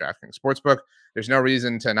friends at DraftKings Sportsbook. There's no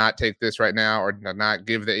reason to not take this right now or to not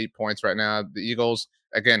give the 8 points right now. The Eagles,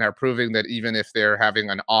 again, are proving that even if they're having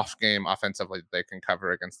an off game offensively, they can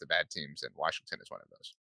cover against the bad teams, and Washington is one of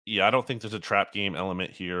those. Yeah, I don't think there's a trap game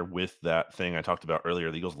element here with that thing I talked about earlier.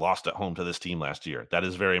 The Eagles lost at home to this team last year. That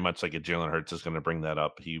is very much like a Jalen Hurts is going to bring that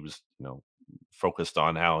up. He was, focused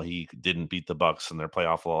on how he didn't beat the Bucs in their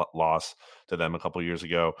playoff loss to them a couple years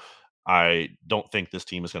ago. I don't think this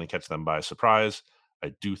team is going to catch them by surprise.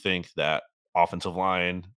 I do think that offensive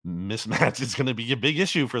line mismatch is going to be a big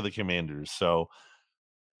issue for the Commanders. So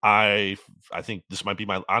I think this might be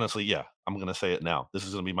I'm going to say it now. This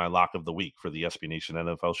is going to be my lock of the week for the SB Nation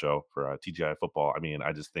NFL show for TGI football. I mean,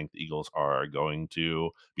 I just think the Eagles are going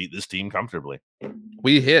to beat this team comfortably.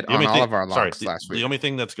 We hit on all of our locks last week. The only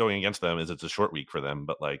thing that's going against them is it's a short week for them,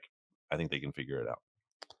 but I think they can figure it out.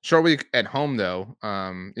 Short week at home though.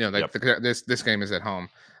 This game is at home.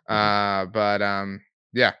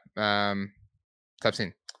 Tough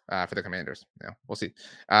scene for the Commanders. Yeah, we'll see.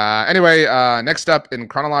 Anyway, next up in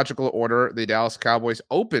chronological order, the Dallas Cowboys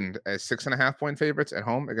opened as 6.5-point favorites at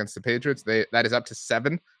home against the Patriots. That is up to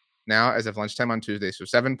 7 now as of lunchtime on Tuesday. So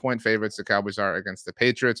 7-point favorites the Cowboys are against the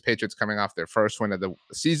Patriots. Patriots coming off their first win of the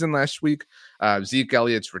season last week. Zeke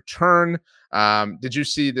Elliott's return. Did you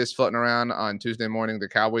see this floating around on Tuesday morning? The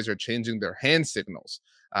Cowboys are changing their hand signals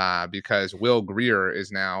because Will Greer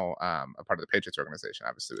is now a part of the Patriots organization,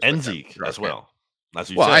 obviously. And Zeke as well. As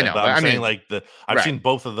you said, I know. But I'm saying I've seen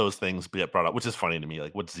both of those things get brought up, which is funny to me.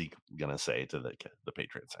 Like, what's Zeke gonna say to the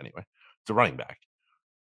Patriots anyway? It's a running back.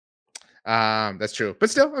 That's true, but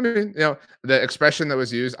still, I mean, the expression that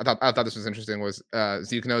was used, I thought this was interesting. Was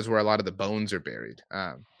Zeke knows where a lot of the bones are buried.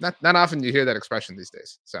 Not often you hear that expression these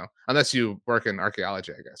days. So unless you work in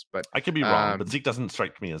archaeology, I guess. But I could be wrong. But Zeke doesn't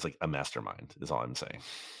strike me as like a mastermind. Is all I'm saying.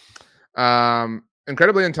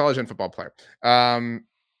 Incredibly intelligent football player.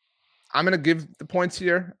 I'm going to give the points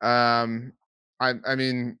here. I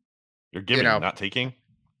mean, you're giving, not taking.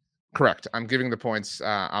 Correct. I'm giving the points.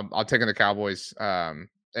 I'll take in the Cowboys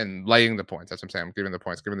and laying the points. That's what I'm saying. I'm giving the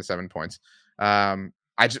points, giving the 7 points. Part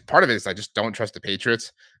of it is I just don't trust the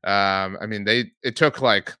Patriots. I mean, it took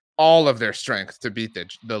like all of their strength to beat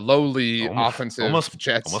the lowly offensive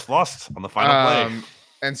Jets. Almost lost on the final play.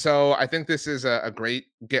 And so I think this is a great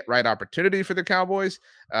get right opportunity for the Cowboys.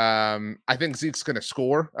 I think Zeke's going to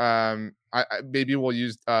score. Maybe we'll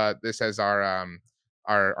use this as our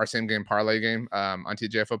same game parlay game on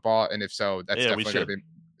TGI football. And if so, that's definitely going to be,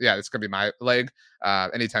 it's going to be my leg.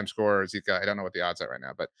 Anytime score Zeke. I don't know what the odds are right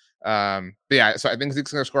now, but yeah, so I think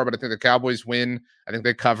Zeke's going to score, but I think the Cowboys win. I think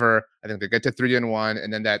they cover. I think they get to 3-1.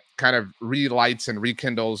 And then that kind of relights and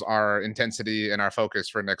rekindles our intensity and our focus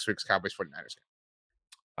for next week's Cowboys 49ers game.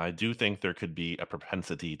 I do think there could be a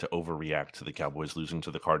propensity to overreact to the Cowboys losing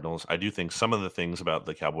to the Cardinals. I do think some of the things about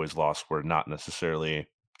the Cowboys' loss were not necessarily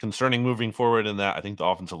concerning moving forward in that I think the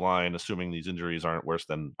offensive line, assuming these injuries aren't worse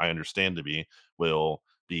than I understand to be, will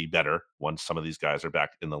be better once some of these guys are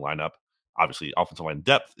back in the lineup. Obviously, offensive line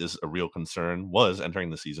depth is a real concern, was entering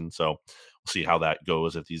the season. So we'll see how that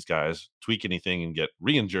goes if these guys tweak anything and get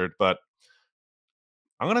re-injured. But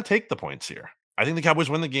I'm going to take the points here. I think the Cowboys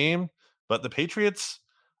win the game, but the Patriots,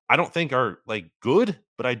 I don't think are like good,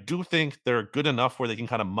 but I do think they're good enough where they can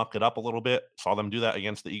kind of muck it up a little bit. Saw them do that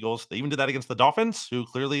against the Eagles. They even did that against the Dolphins, who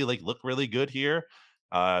clearly like look really good here.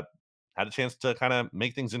 Had a chance to kind of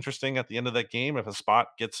make things interesting at the end of that game if a spot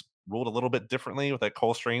gets ruled a little bit differently with that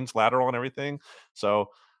Cole Strange lateral and everything. So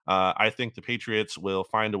I think the Patriots will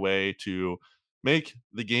find a way to make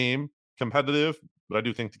the game competitive, but I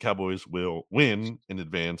do think the Cowboys will win in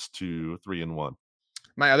advance to 3-1.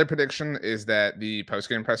 My other prediction is that the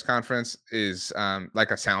post-game press conference is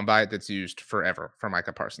like a soundbite that's used forever for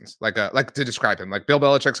Micah Parsons, like to describe him. Like Bill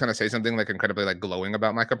Belichick's going to say something like incredibly like glowing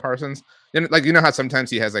about Micah Parsons, and like you know how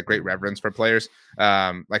sometimes he has like great reverence for players,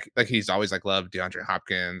 like he's always like loved DeAndre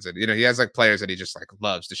Hopkins, and you know he has like players that he just like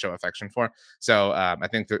loves to show affection for. So I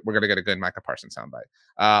think that we're going to get a good Micah Parsons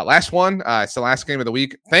soundbite. Last one, it's the last game of the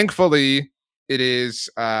week. Thankfully, it is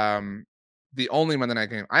the only Monday night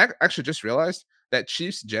game. I actually just realized that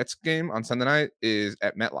Chiefs-Jets game on Sunday night is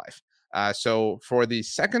at MetLife. So for the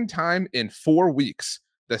second time in 4 weeks,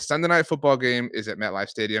 the Sunday night football game is at MetLife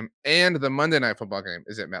Stadium and the Monday night football game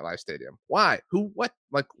is at MetLife Stadium. Why? Who? What?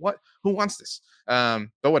 Like what? Who wants this?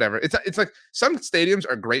 But whatever. It's like some stadiums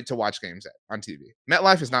are great to watch games at on TV.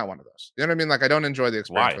 MetLife is not one of those. You know what I mean? Like I don't enjoy the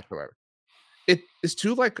experience whatsoever. It is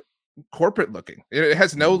too like corporate looking. It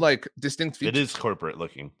has no like distinct features. It is corporate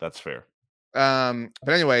looking. That's fair. But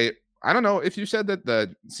anyway, I don't know if you said that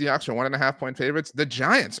the Seahawks are 1.5 point favorites. The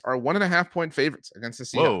Giants are 1.5 point favorites against the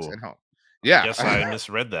Seahawks at home. Yeah. I guess I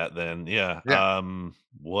misread that then. Yeah.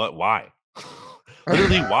 What? Why?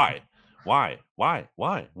 Literally, why? Why?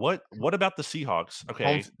 What about the Seahawks?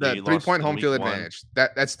 Okay. The 3-point home field advantage.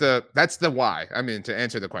 That's the why. I mean, to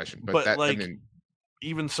answer the question. But that, like, I mean,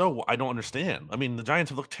 even so, I don't understand. I mean, the Giants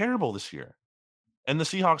have looked terrible this year. And the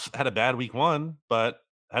Seahawks had a bad week 1, but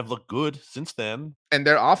have looked good since then. And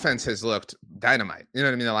their offense has looked dynamite. You know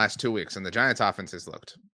what I mean? The last 2 weeks. And the Giants offense has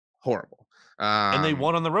looked horrible. And they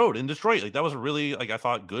won on the road in Detroit. Like that was really, like I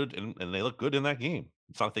thought, good. And they look good in that game.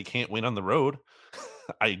 It's not like they can't win on the road.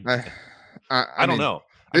 I don't know.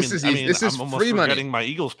 This is I'm almost free money. Forgetting my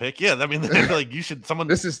Eagles pick. Yeah, I mean, like you should. Someone.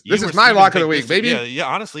 This is my lock of the week, baby. Yeah.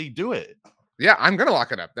 Honestly, do it. Yeah, I'm gonna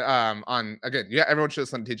lock it up. On again, yeah, everyone should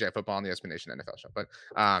listen to TJ Football on the SB Nation NFL show. But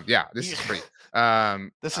yeah, this is free.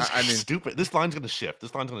 This is stupid. This line's gonna shift.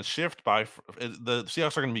 By the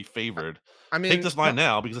Seahawks are gonna be favored. I mean, take this line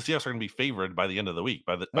now because the Seahawks are gonna be favored by the end of the week.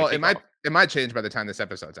 It might change by the time this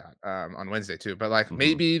episode's out on Wednesday too. But like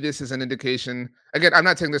maybe this is an indication. Again, I'm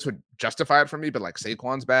not saying this would justify it for me, but like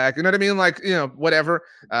Saquon's back. You know what I mean? Like whatever.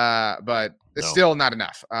 But it's still not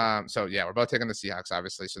enough. So yeah, we're both taking the Seahawks,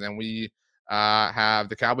 obviously. So then we have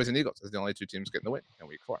the Cowboys and Eagles as the only 2 teams getting the win in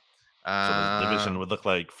week 4. So the division would look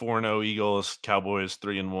like 4-0 Eagles, Cowboys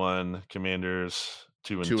 3-1, Commanders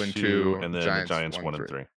 2-2, and then the Giants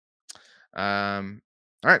 1-3.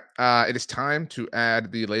 All right. It is time to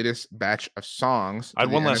add the latest batch of songs. I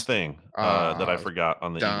had one last thing that I forgot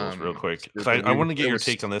on the Eagles real quick. Because I want to get your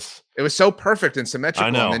take on this. It was so perfect and symmetrical. I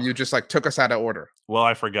know. And then you just like took us out of order. Well,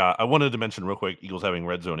 I forgot. I wanted to mention real quick, Eagles having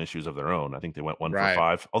red zone issues of their own. I think they went 1 for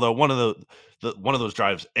 5. Although one of those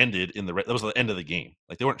drives ended in that was the end of the game.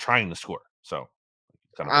 Like they weren't trying to score. So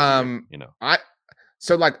kind of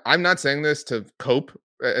so like I'm not saying this to cope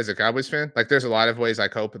as a Cowboys fan. Like there's a lot of ways I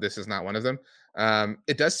cope, but this is not one of them.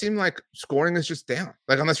 It does seem like scoring is just down,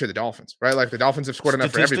 like unless you're the Dolphins, right? Like the Dolphins have scored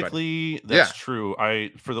enough for everybody. Statistically, that's true.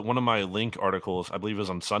 One of my link articles, I believe it was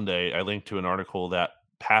on Sunday, I linked to an article that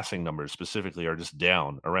passing numbers specifically are just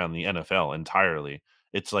down around the NFL entirely.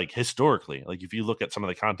 It's like historically, like if you look at some of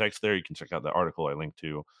the context there, you can check out the article I linked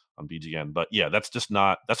to on BGN. But yeah, that's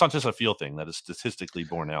not just a feel thing. That is statistically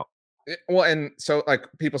borne out. Well, and so like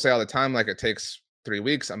people say all the time, like it takes 3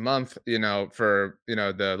 weeks, a month, for,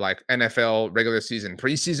 the like NFL regular season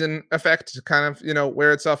preseason effect to kind of,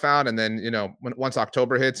 wear itself out. And then, once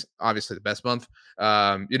October hits, obviously the best month,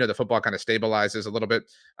 the football kind of stabilizes a little bit.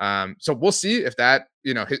 So we'll see if that,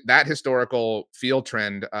 that historical field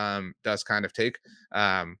trend does kind of take,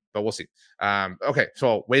 but we'll see. Okay.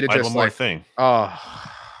 So way to just one more thing. That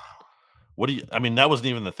wasn't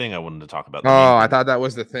even the thing I wanted to talk about. I thought that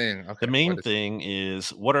was the thing. Okay. The main thing is,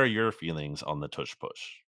 what are your feelings on the tush push?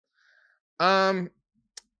 I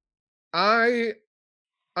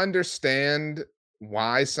understand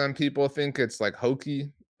why some people think it's like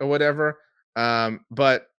hokey or whatever.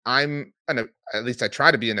 But at least I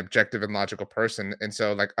try to be an objective and logical person. And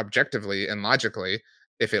so like objectively and logically,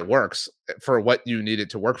 if it works for what you need it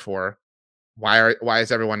to work for, why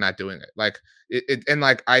is everyone not doing it? Like and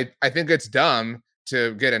like I think it's dumb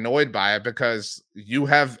to get annoyed by it because you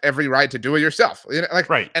have every right to do it yourself. Like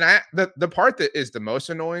Right. and the part that is the most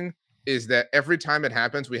annoying is that every time it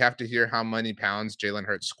happens, we have to hear how many pounds Jalen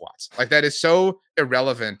Hurts squats. Like that is so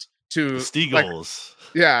irrelevant to Steagles.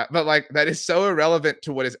 yeah, but like that is so irrelevant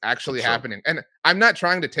to what is actually happening. And I'm not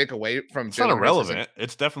trying to take away from it's not irrelevant.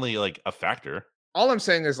 It's definitely like a factor. All I'm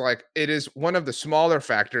saying is like it is one of the smaller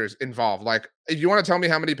factors involved. Like if you want to tell me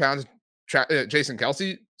how many pounds Jason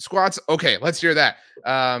Kelsey squats, okay, let's hear that.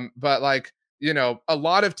 But like a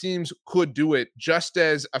lot of teams could do it just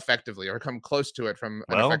as effectively or come close to it from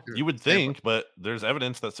an effective you would think, but there's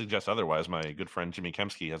evidence that suggests otherwise. My good friend Jimmy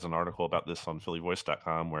Kempski has an article about this on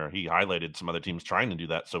phillyvoice.com where he highlighted some other teams trying to do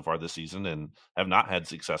that so far this season and have not had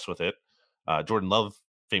success with it. Jordan Love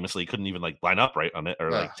famously couldn't even like line up right on it or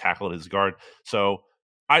like tackle at his guard. So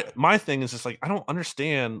my thing is just like, I don't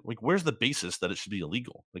understand, like, where's the basis that it should be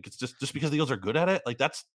illegal? Like, it's just because the Eagles are good at it. Like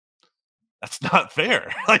that's not fair.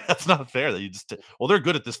 Like, that's not fair that you just, they're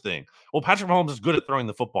good at this thing. Well, Patrick Mahomes is good at throwing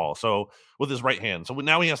the football. So with his right hand. So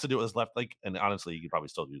now he has to do it with his left. Like, and honestly, he could probably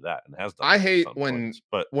still do that and has done. I hate when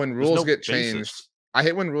rules get changed. I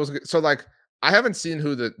hate when rules get, so like, I haven't seen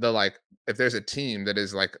who the like, if there's a team that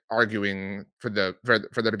is like arguing for there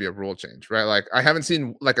to be a rule change, right? Like I haven't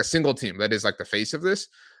seen like a single team that is like the face of this.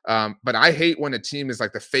 But I hate when a team is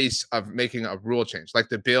like the face of making a rule change, like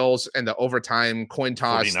the Bills and the overtime coin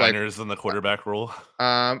toss, 49ers and the quarterback rule.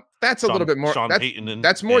 That's a little bit more.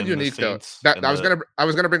 That's more unique though. I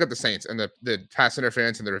was gonna bring up the Saints and the pass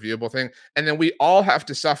interference and the reviewable thing, and then we all have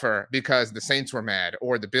to suffer because the Saints were mad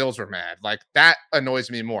or the Bills were mad. Like that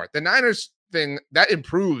annoys me more. The Niners thing that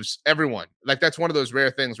improves everyone. Like that's one of those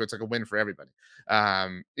rare things where it's like a win for everybody.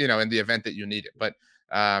 In the event that you need it. But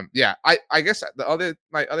yeah, I guess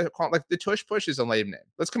my other call, like the tush push is a lame name.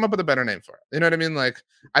 Let's come up with a better name for it. You know what I mean? Like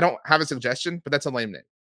I don't have a suggestion, but that's a lame name.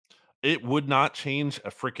 It would not change a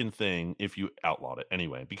freaking thing if you outlawed it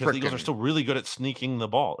anyway, because the Eagles are still really good at sneaking the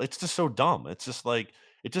ball. It's just so dumb. It's just like,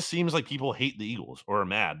 it just seems like people hate the Eagles or are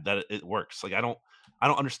mad that it works. Like I don't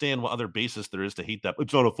understand what other basis there is to hate that.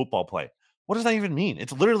 It's not a football play. What does that even mean?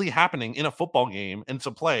 It's literally happening in a football game and it's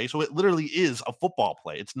a play. So it literally is a football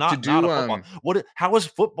play. It's not a football. How is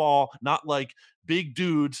football not like big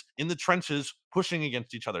dudes in the trenches pushing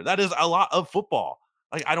against each other? That is a lot of football.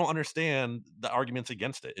 Like, I don't understand the arguments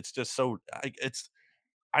against it. It's just so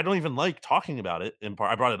I don't even like talking about it. In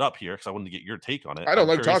part, I brought it up here because I wanted to get your take on it. I don't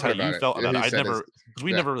like talking about it. You felt about it. Because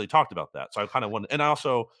we never really talked about that. So I kind of wanted, and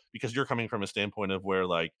also because you're coming from a standpoint of where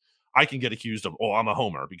like I can get accused of, I'm a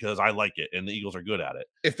homer because I like it and the Eagles are good at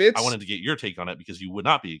it. I wanted to get your take on it because you would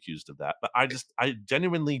not be accused of that. But I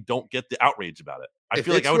genuinely don't get the outrage about it. I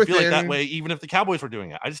feel like I would feel like that way even if the Cowboys were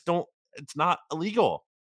doing it. I just don't. It's not illegal.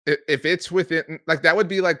 If it's within, like that would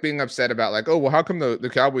be like being upset about like, oh well, how come the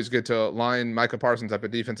Cowboys get to line Micah Parsons up at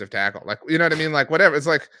defensive tackle? Like, you know what I mean? Like whatever. It's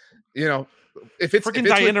like, if it's freaking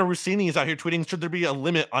Diana Rossini is out here tweeting, should there be a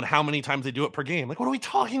limit on how many times they do it per game? Like, what are we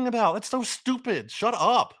talking about? That's so stupid. Shut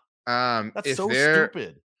up. That's so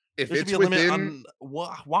stupid. If there should it's be a within, limit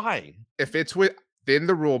on why? If it's within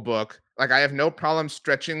the rule book, like I have no problem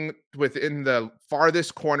stretching within the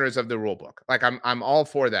farthest corners of the rule book. Like I'm all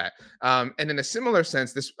for that. And in a similar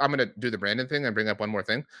sense, I'm going to do the Brandon thing and bring up one more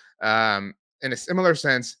thing. In a similar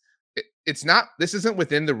sense, this isn't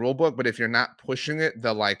within the rule book, but if you're not pushing it,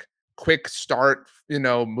 the like quick start,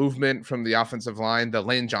 movement from the offensive line, the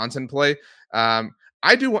Lane Johnson play,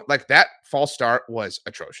 I do want, like, that false start was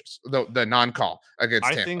atrocious. The non-call against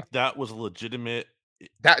Tampa. I think that was legitimate.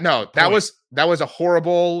 That was a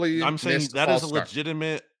horribly. I'm saying that is a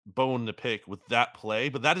legitimate bone to pick with that play,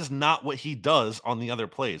 but that is not what he does on the other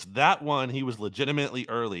plays. That one, he was legitimately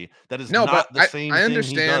early. That is not the same thing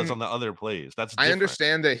he does on the other plays. That's different. I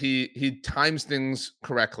understand that he times things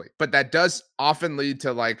correctly, but that does often lead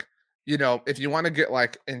to like, if you want to get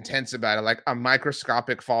like intense about it, like a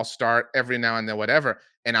microscopic false start every now and then, whatever.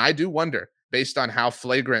 And I do wonder, based on how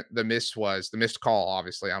flagrant the missed call,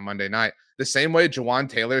 obviously on Monday night, the same way Jawan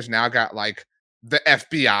Taylor's now got like the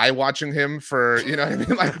FBI watching him for, you know what I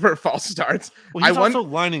mean? Like for false starts. Well, he's also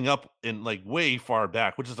lining up in like way far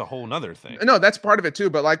back, which is a whole nother thing. No, that's part of it too.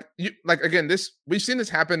 But again, we've seen this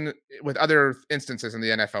happen with other instances in the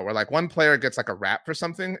NFL where like one player gets like a rap for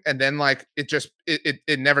something and then like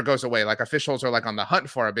it never goes away. Like officials are like on the hunt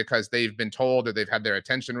for it because they've been told or they've had their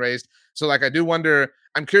attention raised. So like, I do wonder,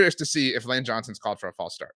 I'm curious to see if Lane Johnson's called for a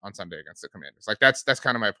false start on Sunday against the Commanders. Like that's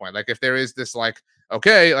kind of my point. Like if there is this like,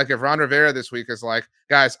 okay, like if Ron Rivera this week is like,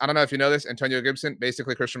 guys, I don't know if you know this, Antonio Gibson,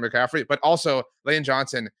 basically Christian McCaffrey, but also Lane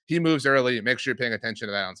Johnson, he moves early. Make sure you're paying attention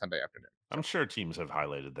to that on Sunday afternoon. I'm sure teams have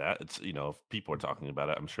highlighted that. It's, if people are talking about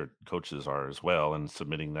it, I'm sure coaches are as well and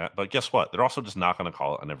submitting that. But guess what? They're also just not going to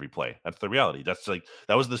call it on every play. That's the reality. That's like,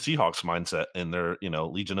 that was the Seahawks mindset in their,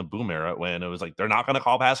 Legion of Boom era when it was like, they're not going to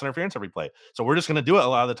call pass interference every play. So we're just going to do it a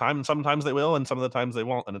lot of the time. And sometimes they will, and some of the times they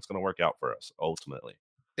won't. And it's going to work out for us ultimately.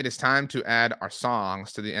 It is time to add our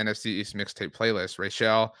songs to the NFC East mixtape playlist.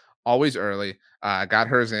 Rachel, always early, got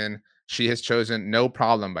hers in. She has chosen No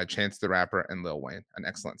Problem by Chance the Rapper and Lil Wayne. An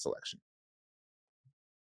excellent selection.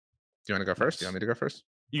 Do you want to go first? Do you want me to go first?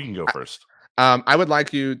 You can go first. I would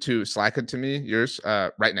like you to Slack it to me, yours,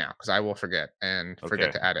 right now, because I will forget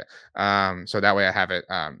forget to add it. So that way I have it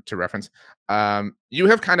to reference. You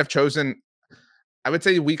have kind of chosen, I would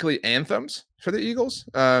say, weekly anthems for the Eagles.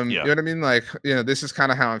 You know what I mean? Like, this is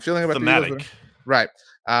kind of how I'm feeling about thematic. The Eagles. Right.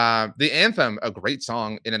 The anthem, a great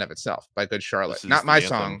song in and of itself by Good Charlotte. Not my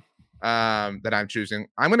song that I'm choosing.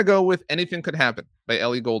 I'm going to go with Anything Could Happen by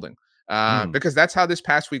Ellie Goulding. Because that's how this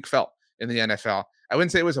past week felt in the NFL. I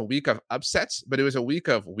wouldn't say it was a week of upsets, but it was a week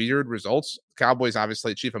of weird results. Cowboys,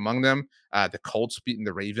 obviously, chief among them. The Colts beating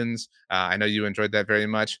the Ravens. I know you enjoyed that very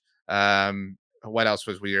much. What else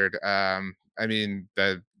was weird? Everything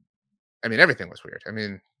was weird. I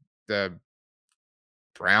mean, the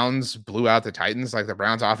Browns blew out the Titans. Like the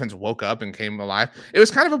Browns offense woke up and came alive. It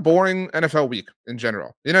was kind of a boring NFL week in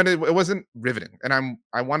general. It wasn't riveting, and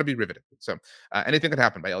I want to be riveted. So Anything Could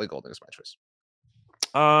Happen by Ellie Goulding is my choice.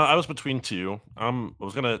 I was between two. I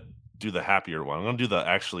was gonna do the happier one. I'm gonna do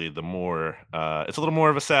the more. It's a little more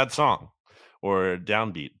of a sad song or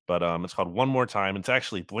downbeat, but it's called One More Time. It's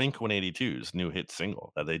actually Blink-182's new hit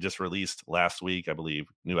single that they just released last week, I believe.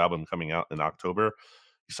 New album coming out in October.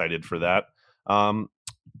 Excited for that.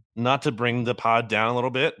 Not to bring the pod down a little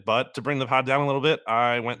bit, but to bring the pod down a little bit,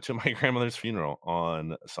 I went to my grandmother's funeral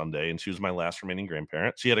on Sunday, and she was my last remaining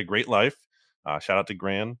grandparent. She had a great life. Shout out to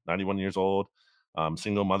Gran, 91 years old,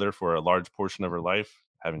 single mother for a large portion of her life,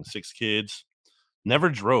 having 6 kids. Never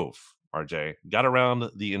drove, RJ. Got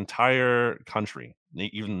around the entire country,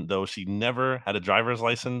 even though she never had a driver's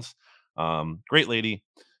license. Great lady,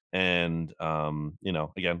 and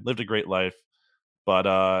again, lived a great life. But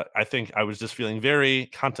I think I was just feeling very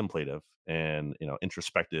contemplative and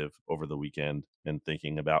introspective over the weekend, and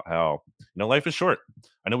thinking about how life is short.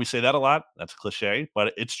 I know we say that a lot. That's a cliche,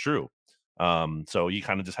 but it's true. So you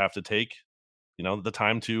kind of just have to take the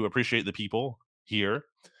time to appreciate the people here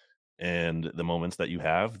and the moments that you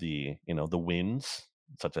have, the wins,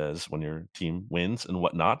 such as when your team wins and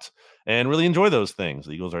whatnot, and really enjoy those things.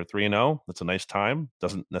 The Eagles are 3-0. That's a nice time.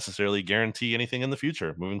 Doesn't necessarily guarantee anything in the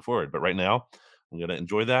future moving forward, but right now I'm going to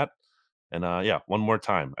enjoy that. And One More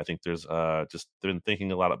Time. I think there's just been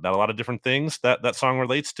thinking about a lot of different things that song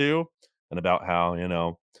relates to, and about how,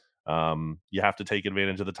 you have to take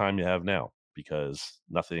advantage of the time you have now, because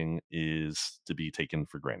nothing is to be taken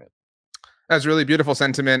for granted. That's really beautiful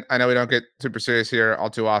sentiment. I know we don't get super serious here all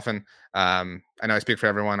too often. I know I speak for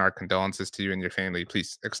everyone. Our condolences to you and your family.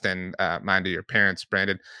 Please extend mine to your parents,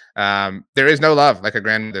 Brandon. There is no love like a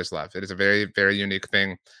grandmother's love. It is a very, very unique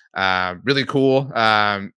thing. Really cool.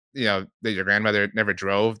 That your grandmother never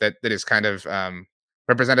drove. That is kind of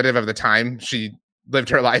representative of the time she lived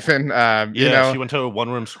her life in. She went to a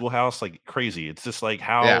one-room schoolhouse like crazy. It's just like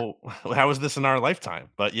how is this in our lifetime?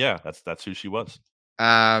 But yeah, that's who she was.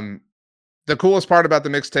 The coolest part about the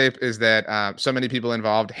mixtape is that so many people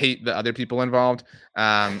involved hate the other people involved.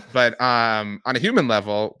 But on a human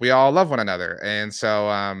level, we all love one another. And so,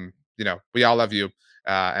 we all love you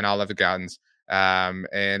and all love the Gowtons.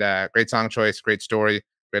 Great song choice, great story,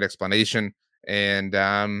 great explanation. And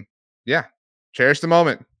cherish the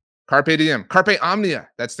moment. Carpe diem. Carpe omnia.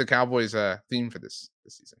 That's the Cowboys theme for this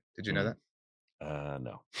season. Did you know that?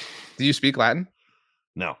 No. Do you speak Latin?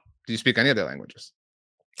 No. Do you speak any other languages?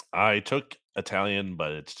 I took Italian,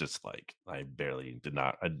 but it's just like I barely did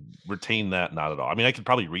not. I retained that not at all. I mean, I could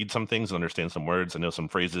probably read some things and understand some words. I know some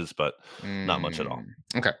phrases, but not much at all.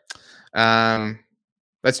 Okay.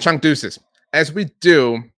 Let's chunk deuces. As we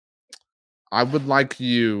do, I would like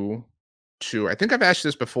you to, I think I've asked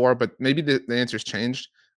this before, but maybe the answer's changed.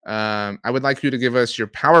 I would like you to give us your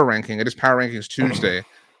power ranking. It is Power Rankings Tuesday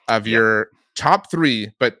of your top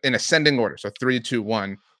 3, but in ascending order. So 3, 2,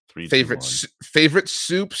 1. Favorite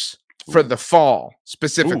soups for the fall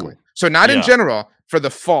specifically. So not in general, for the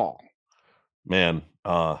fall. Man,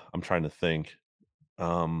 I'm trying to think.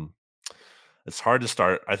 It's hard to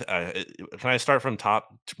start. Can I start from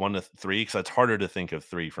top 1 to 3? Because it's harder to think of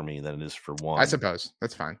 3 for me than it is for 1. I suppose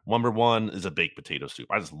that's fine. Number 1 is a baked potato soup.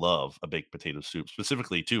 I just love a baked potato soup,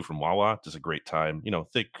 specifically too from Wawa. Just a great time.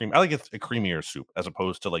 Thick cream. I like a creamier soup as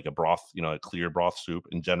opposed to like a broth. A clear broth soup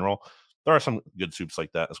in general. There are some good soups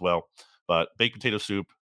like that as well, but baked potato soup,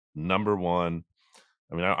 number 1.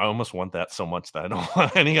 I mean, I almost want that so much that I don't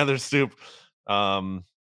want any other soup. Why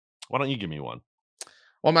don't you give me one?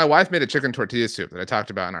 Well, my wife made a chicken tortilla soup that I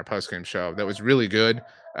talked about in our post-game show that was really good.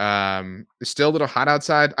 It's still a little hot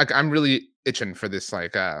outside. I'm really itching for this,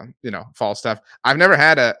 fall stuff. I've never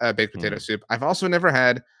had a baked potato soup. I've also never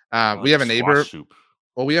had. We have a neighbor. Soup.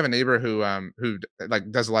 Well, we have a neighbor who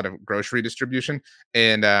does a lot of grocery distribution,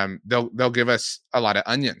 and they'll give us a lot of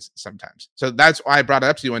onions sometimes. So that's why I brought it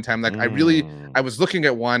up to you one time. Like I was looking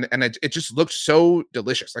at one, and it just looked so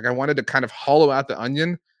delicious. Like I wanted to kind of hollow out the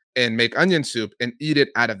onion and make onion soup and eat it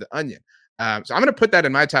out of the onion. So I'm going to put that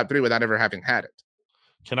in my top 3 without ever having had it.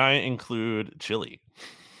 Can I include chili?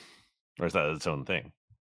 Or is that its own thing?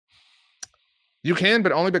 You can,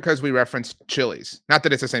 but only because we referenced chilies. Not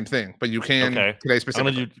that it's the same thing, but you can today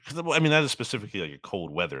specifically. That is specifically like a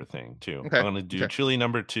cold weather thing too. Okay. I'm going to do chili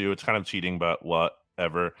number 2. It's kind of cheating, but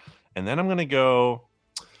whatever. And then I'm going to go,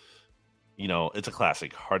 it's a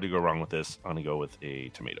classic. Hard to go wrong with this. I'm going to go with a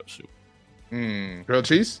tomato soup. Grilled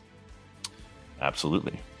cheese?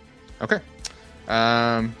 Absolutely. Okay.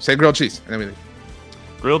 Say grilled cheese, and then we leave.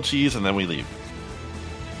 Grilled cheese, and then we leave.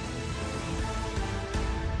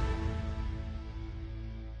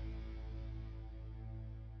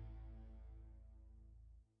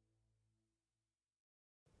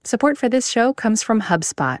 Support for this show comes from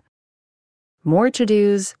HubSpot. More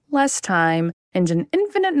to-dos, less time, and an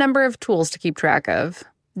infinite number of tools to keep track of.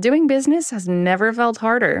 Doing business has never felt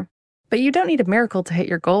harder. But you don't need a miracle to hit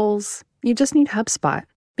your goals. You just need HubSpot,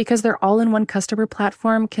 because their all-in-one customer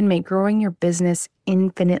platform can make growing your business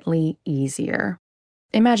infinitely easier.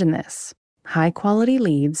 Imagine this: high-quality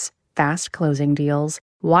leads, fast closing deals,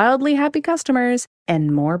 wildly happy customers,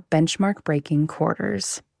 and more benchmark-breaking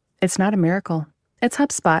quarters. It's not a miracle. It's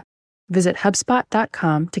HubSpot. Visit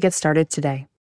HubSpot.com to get started today.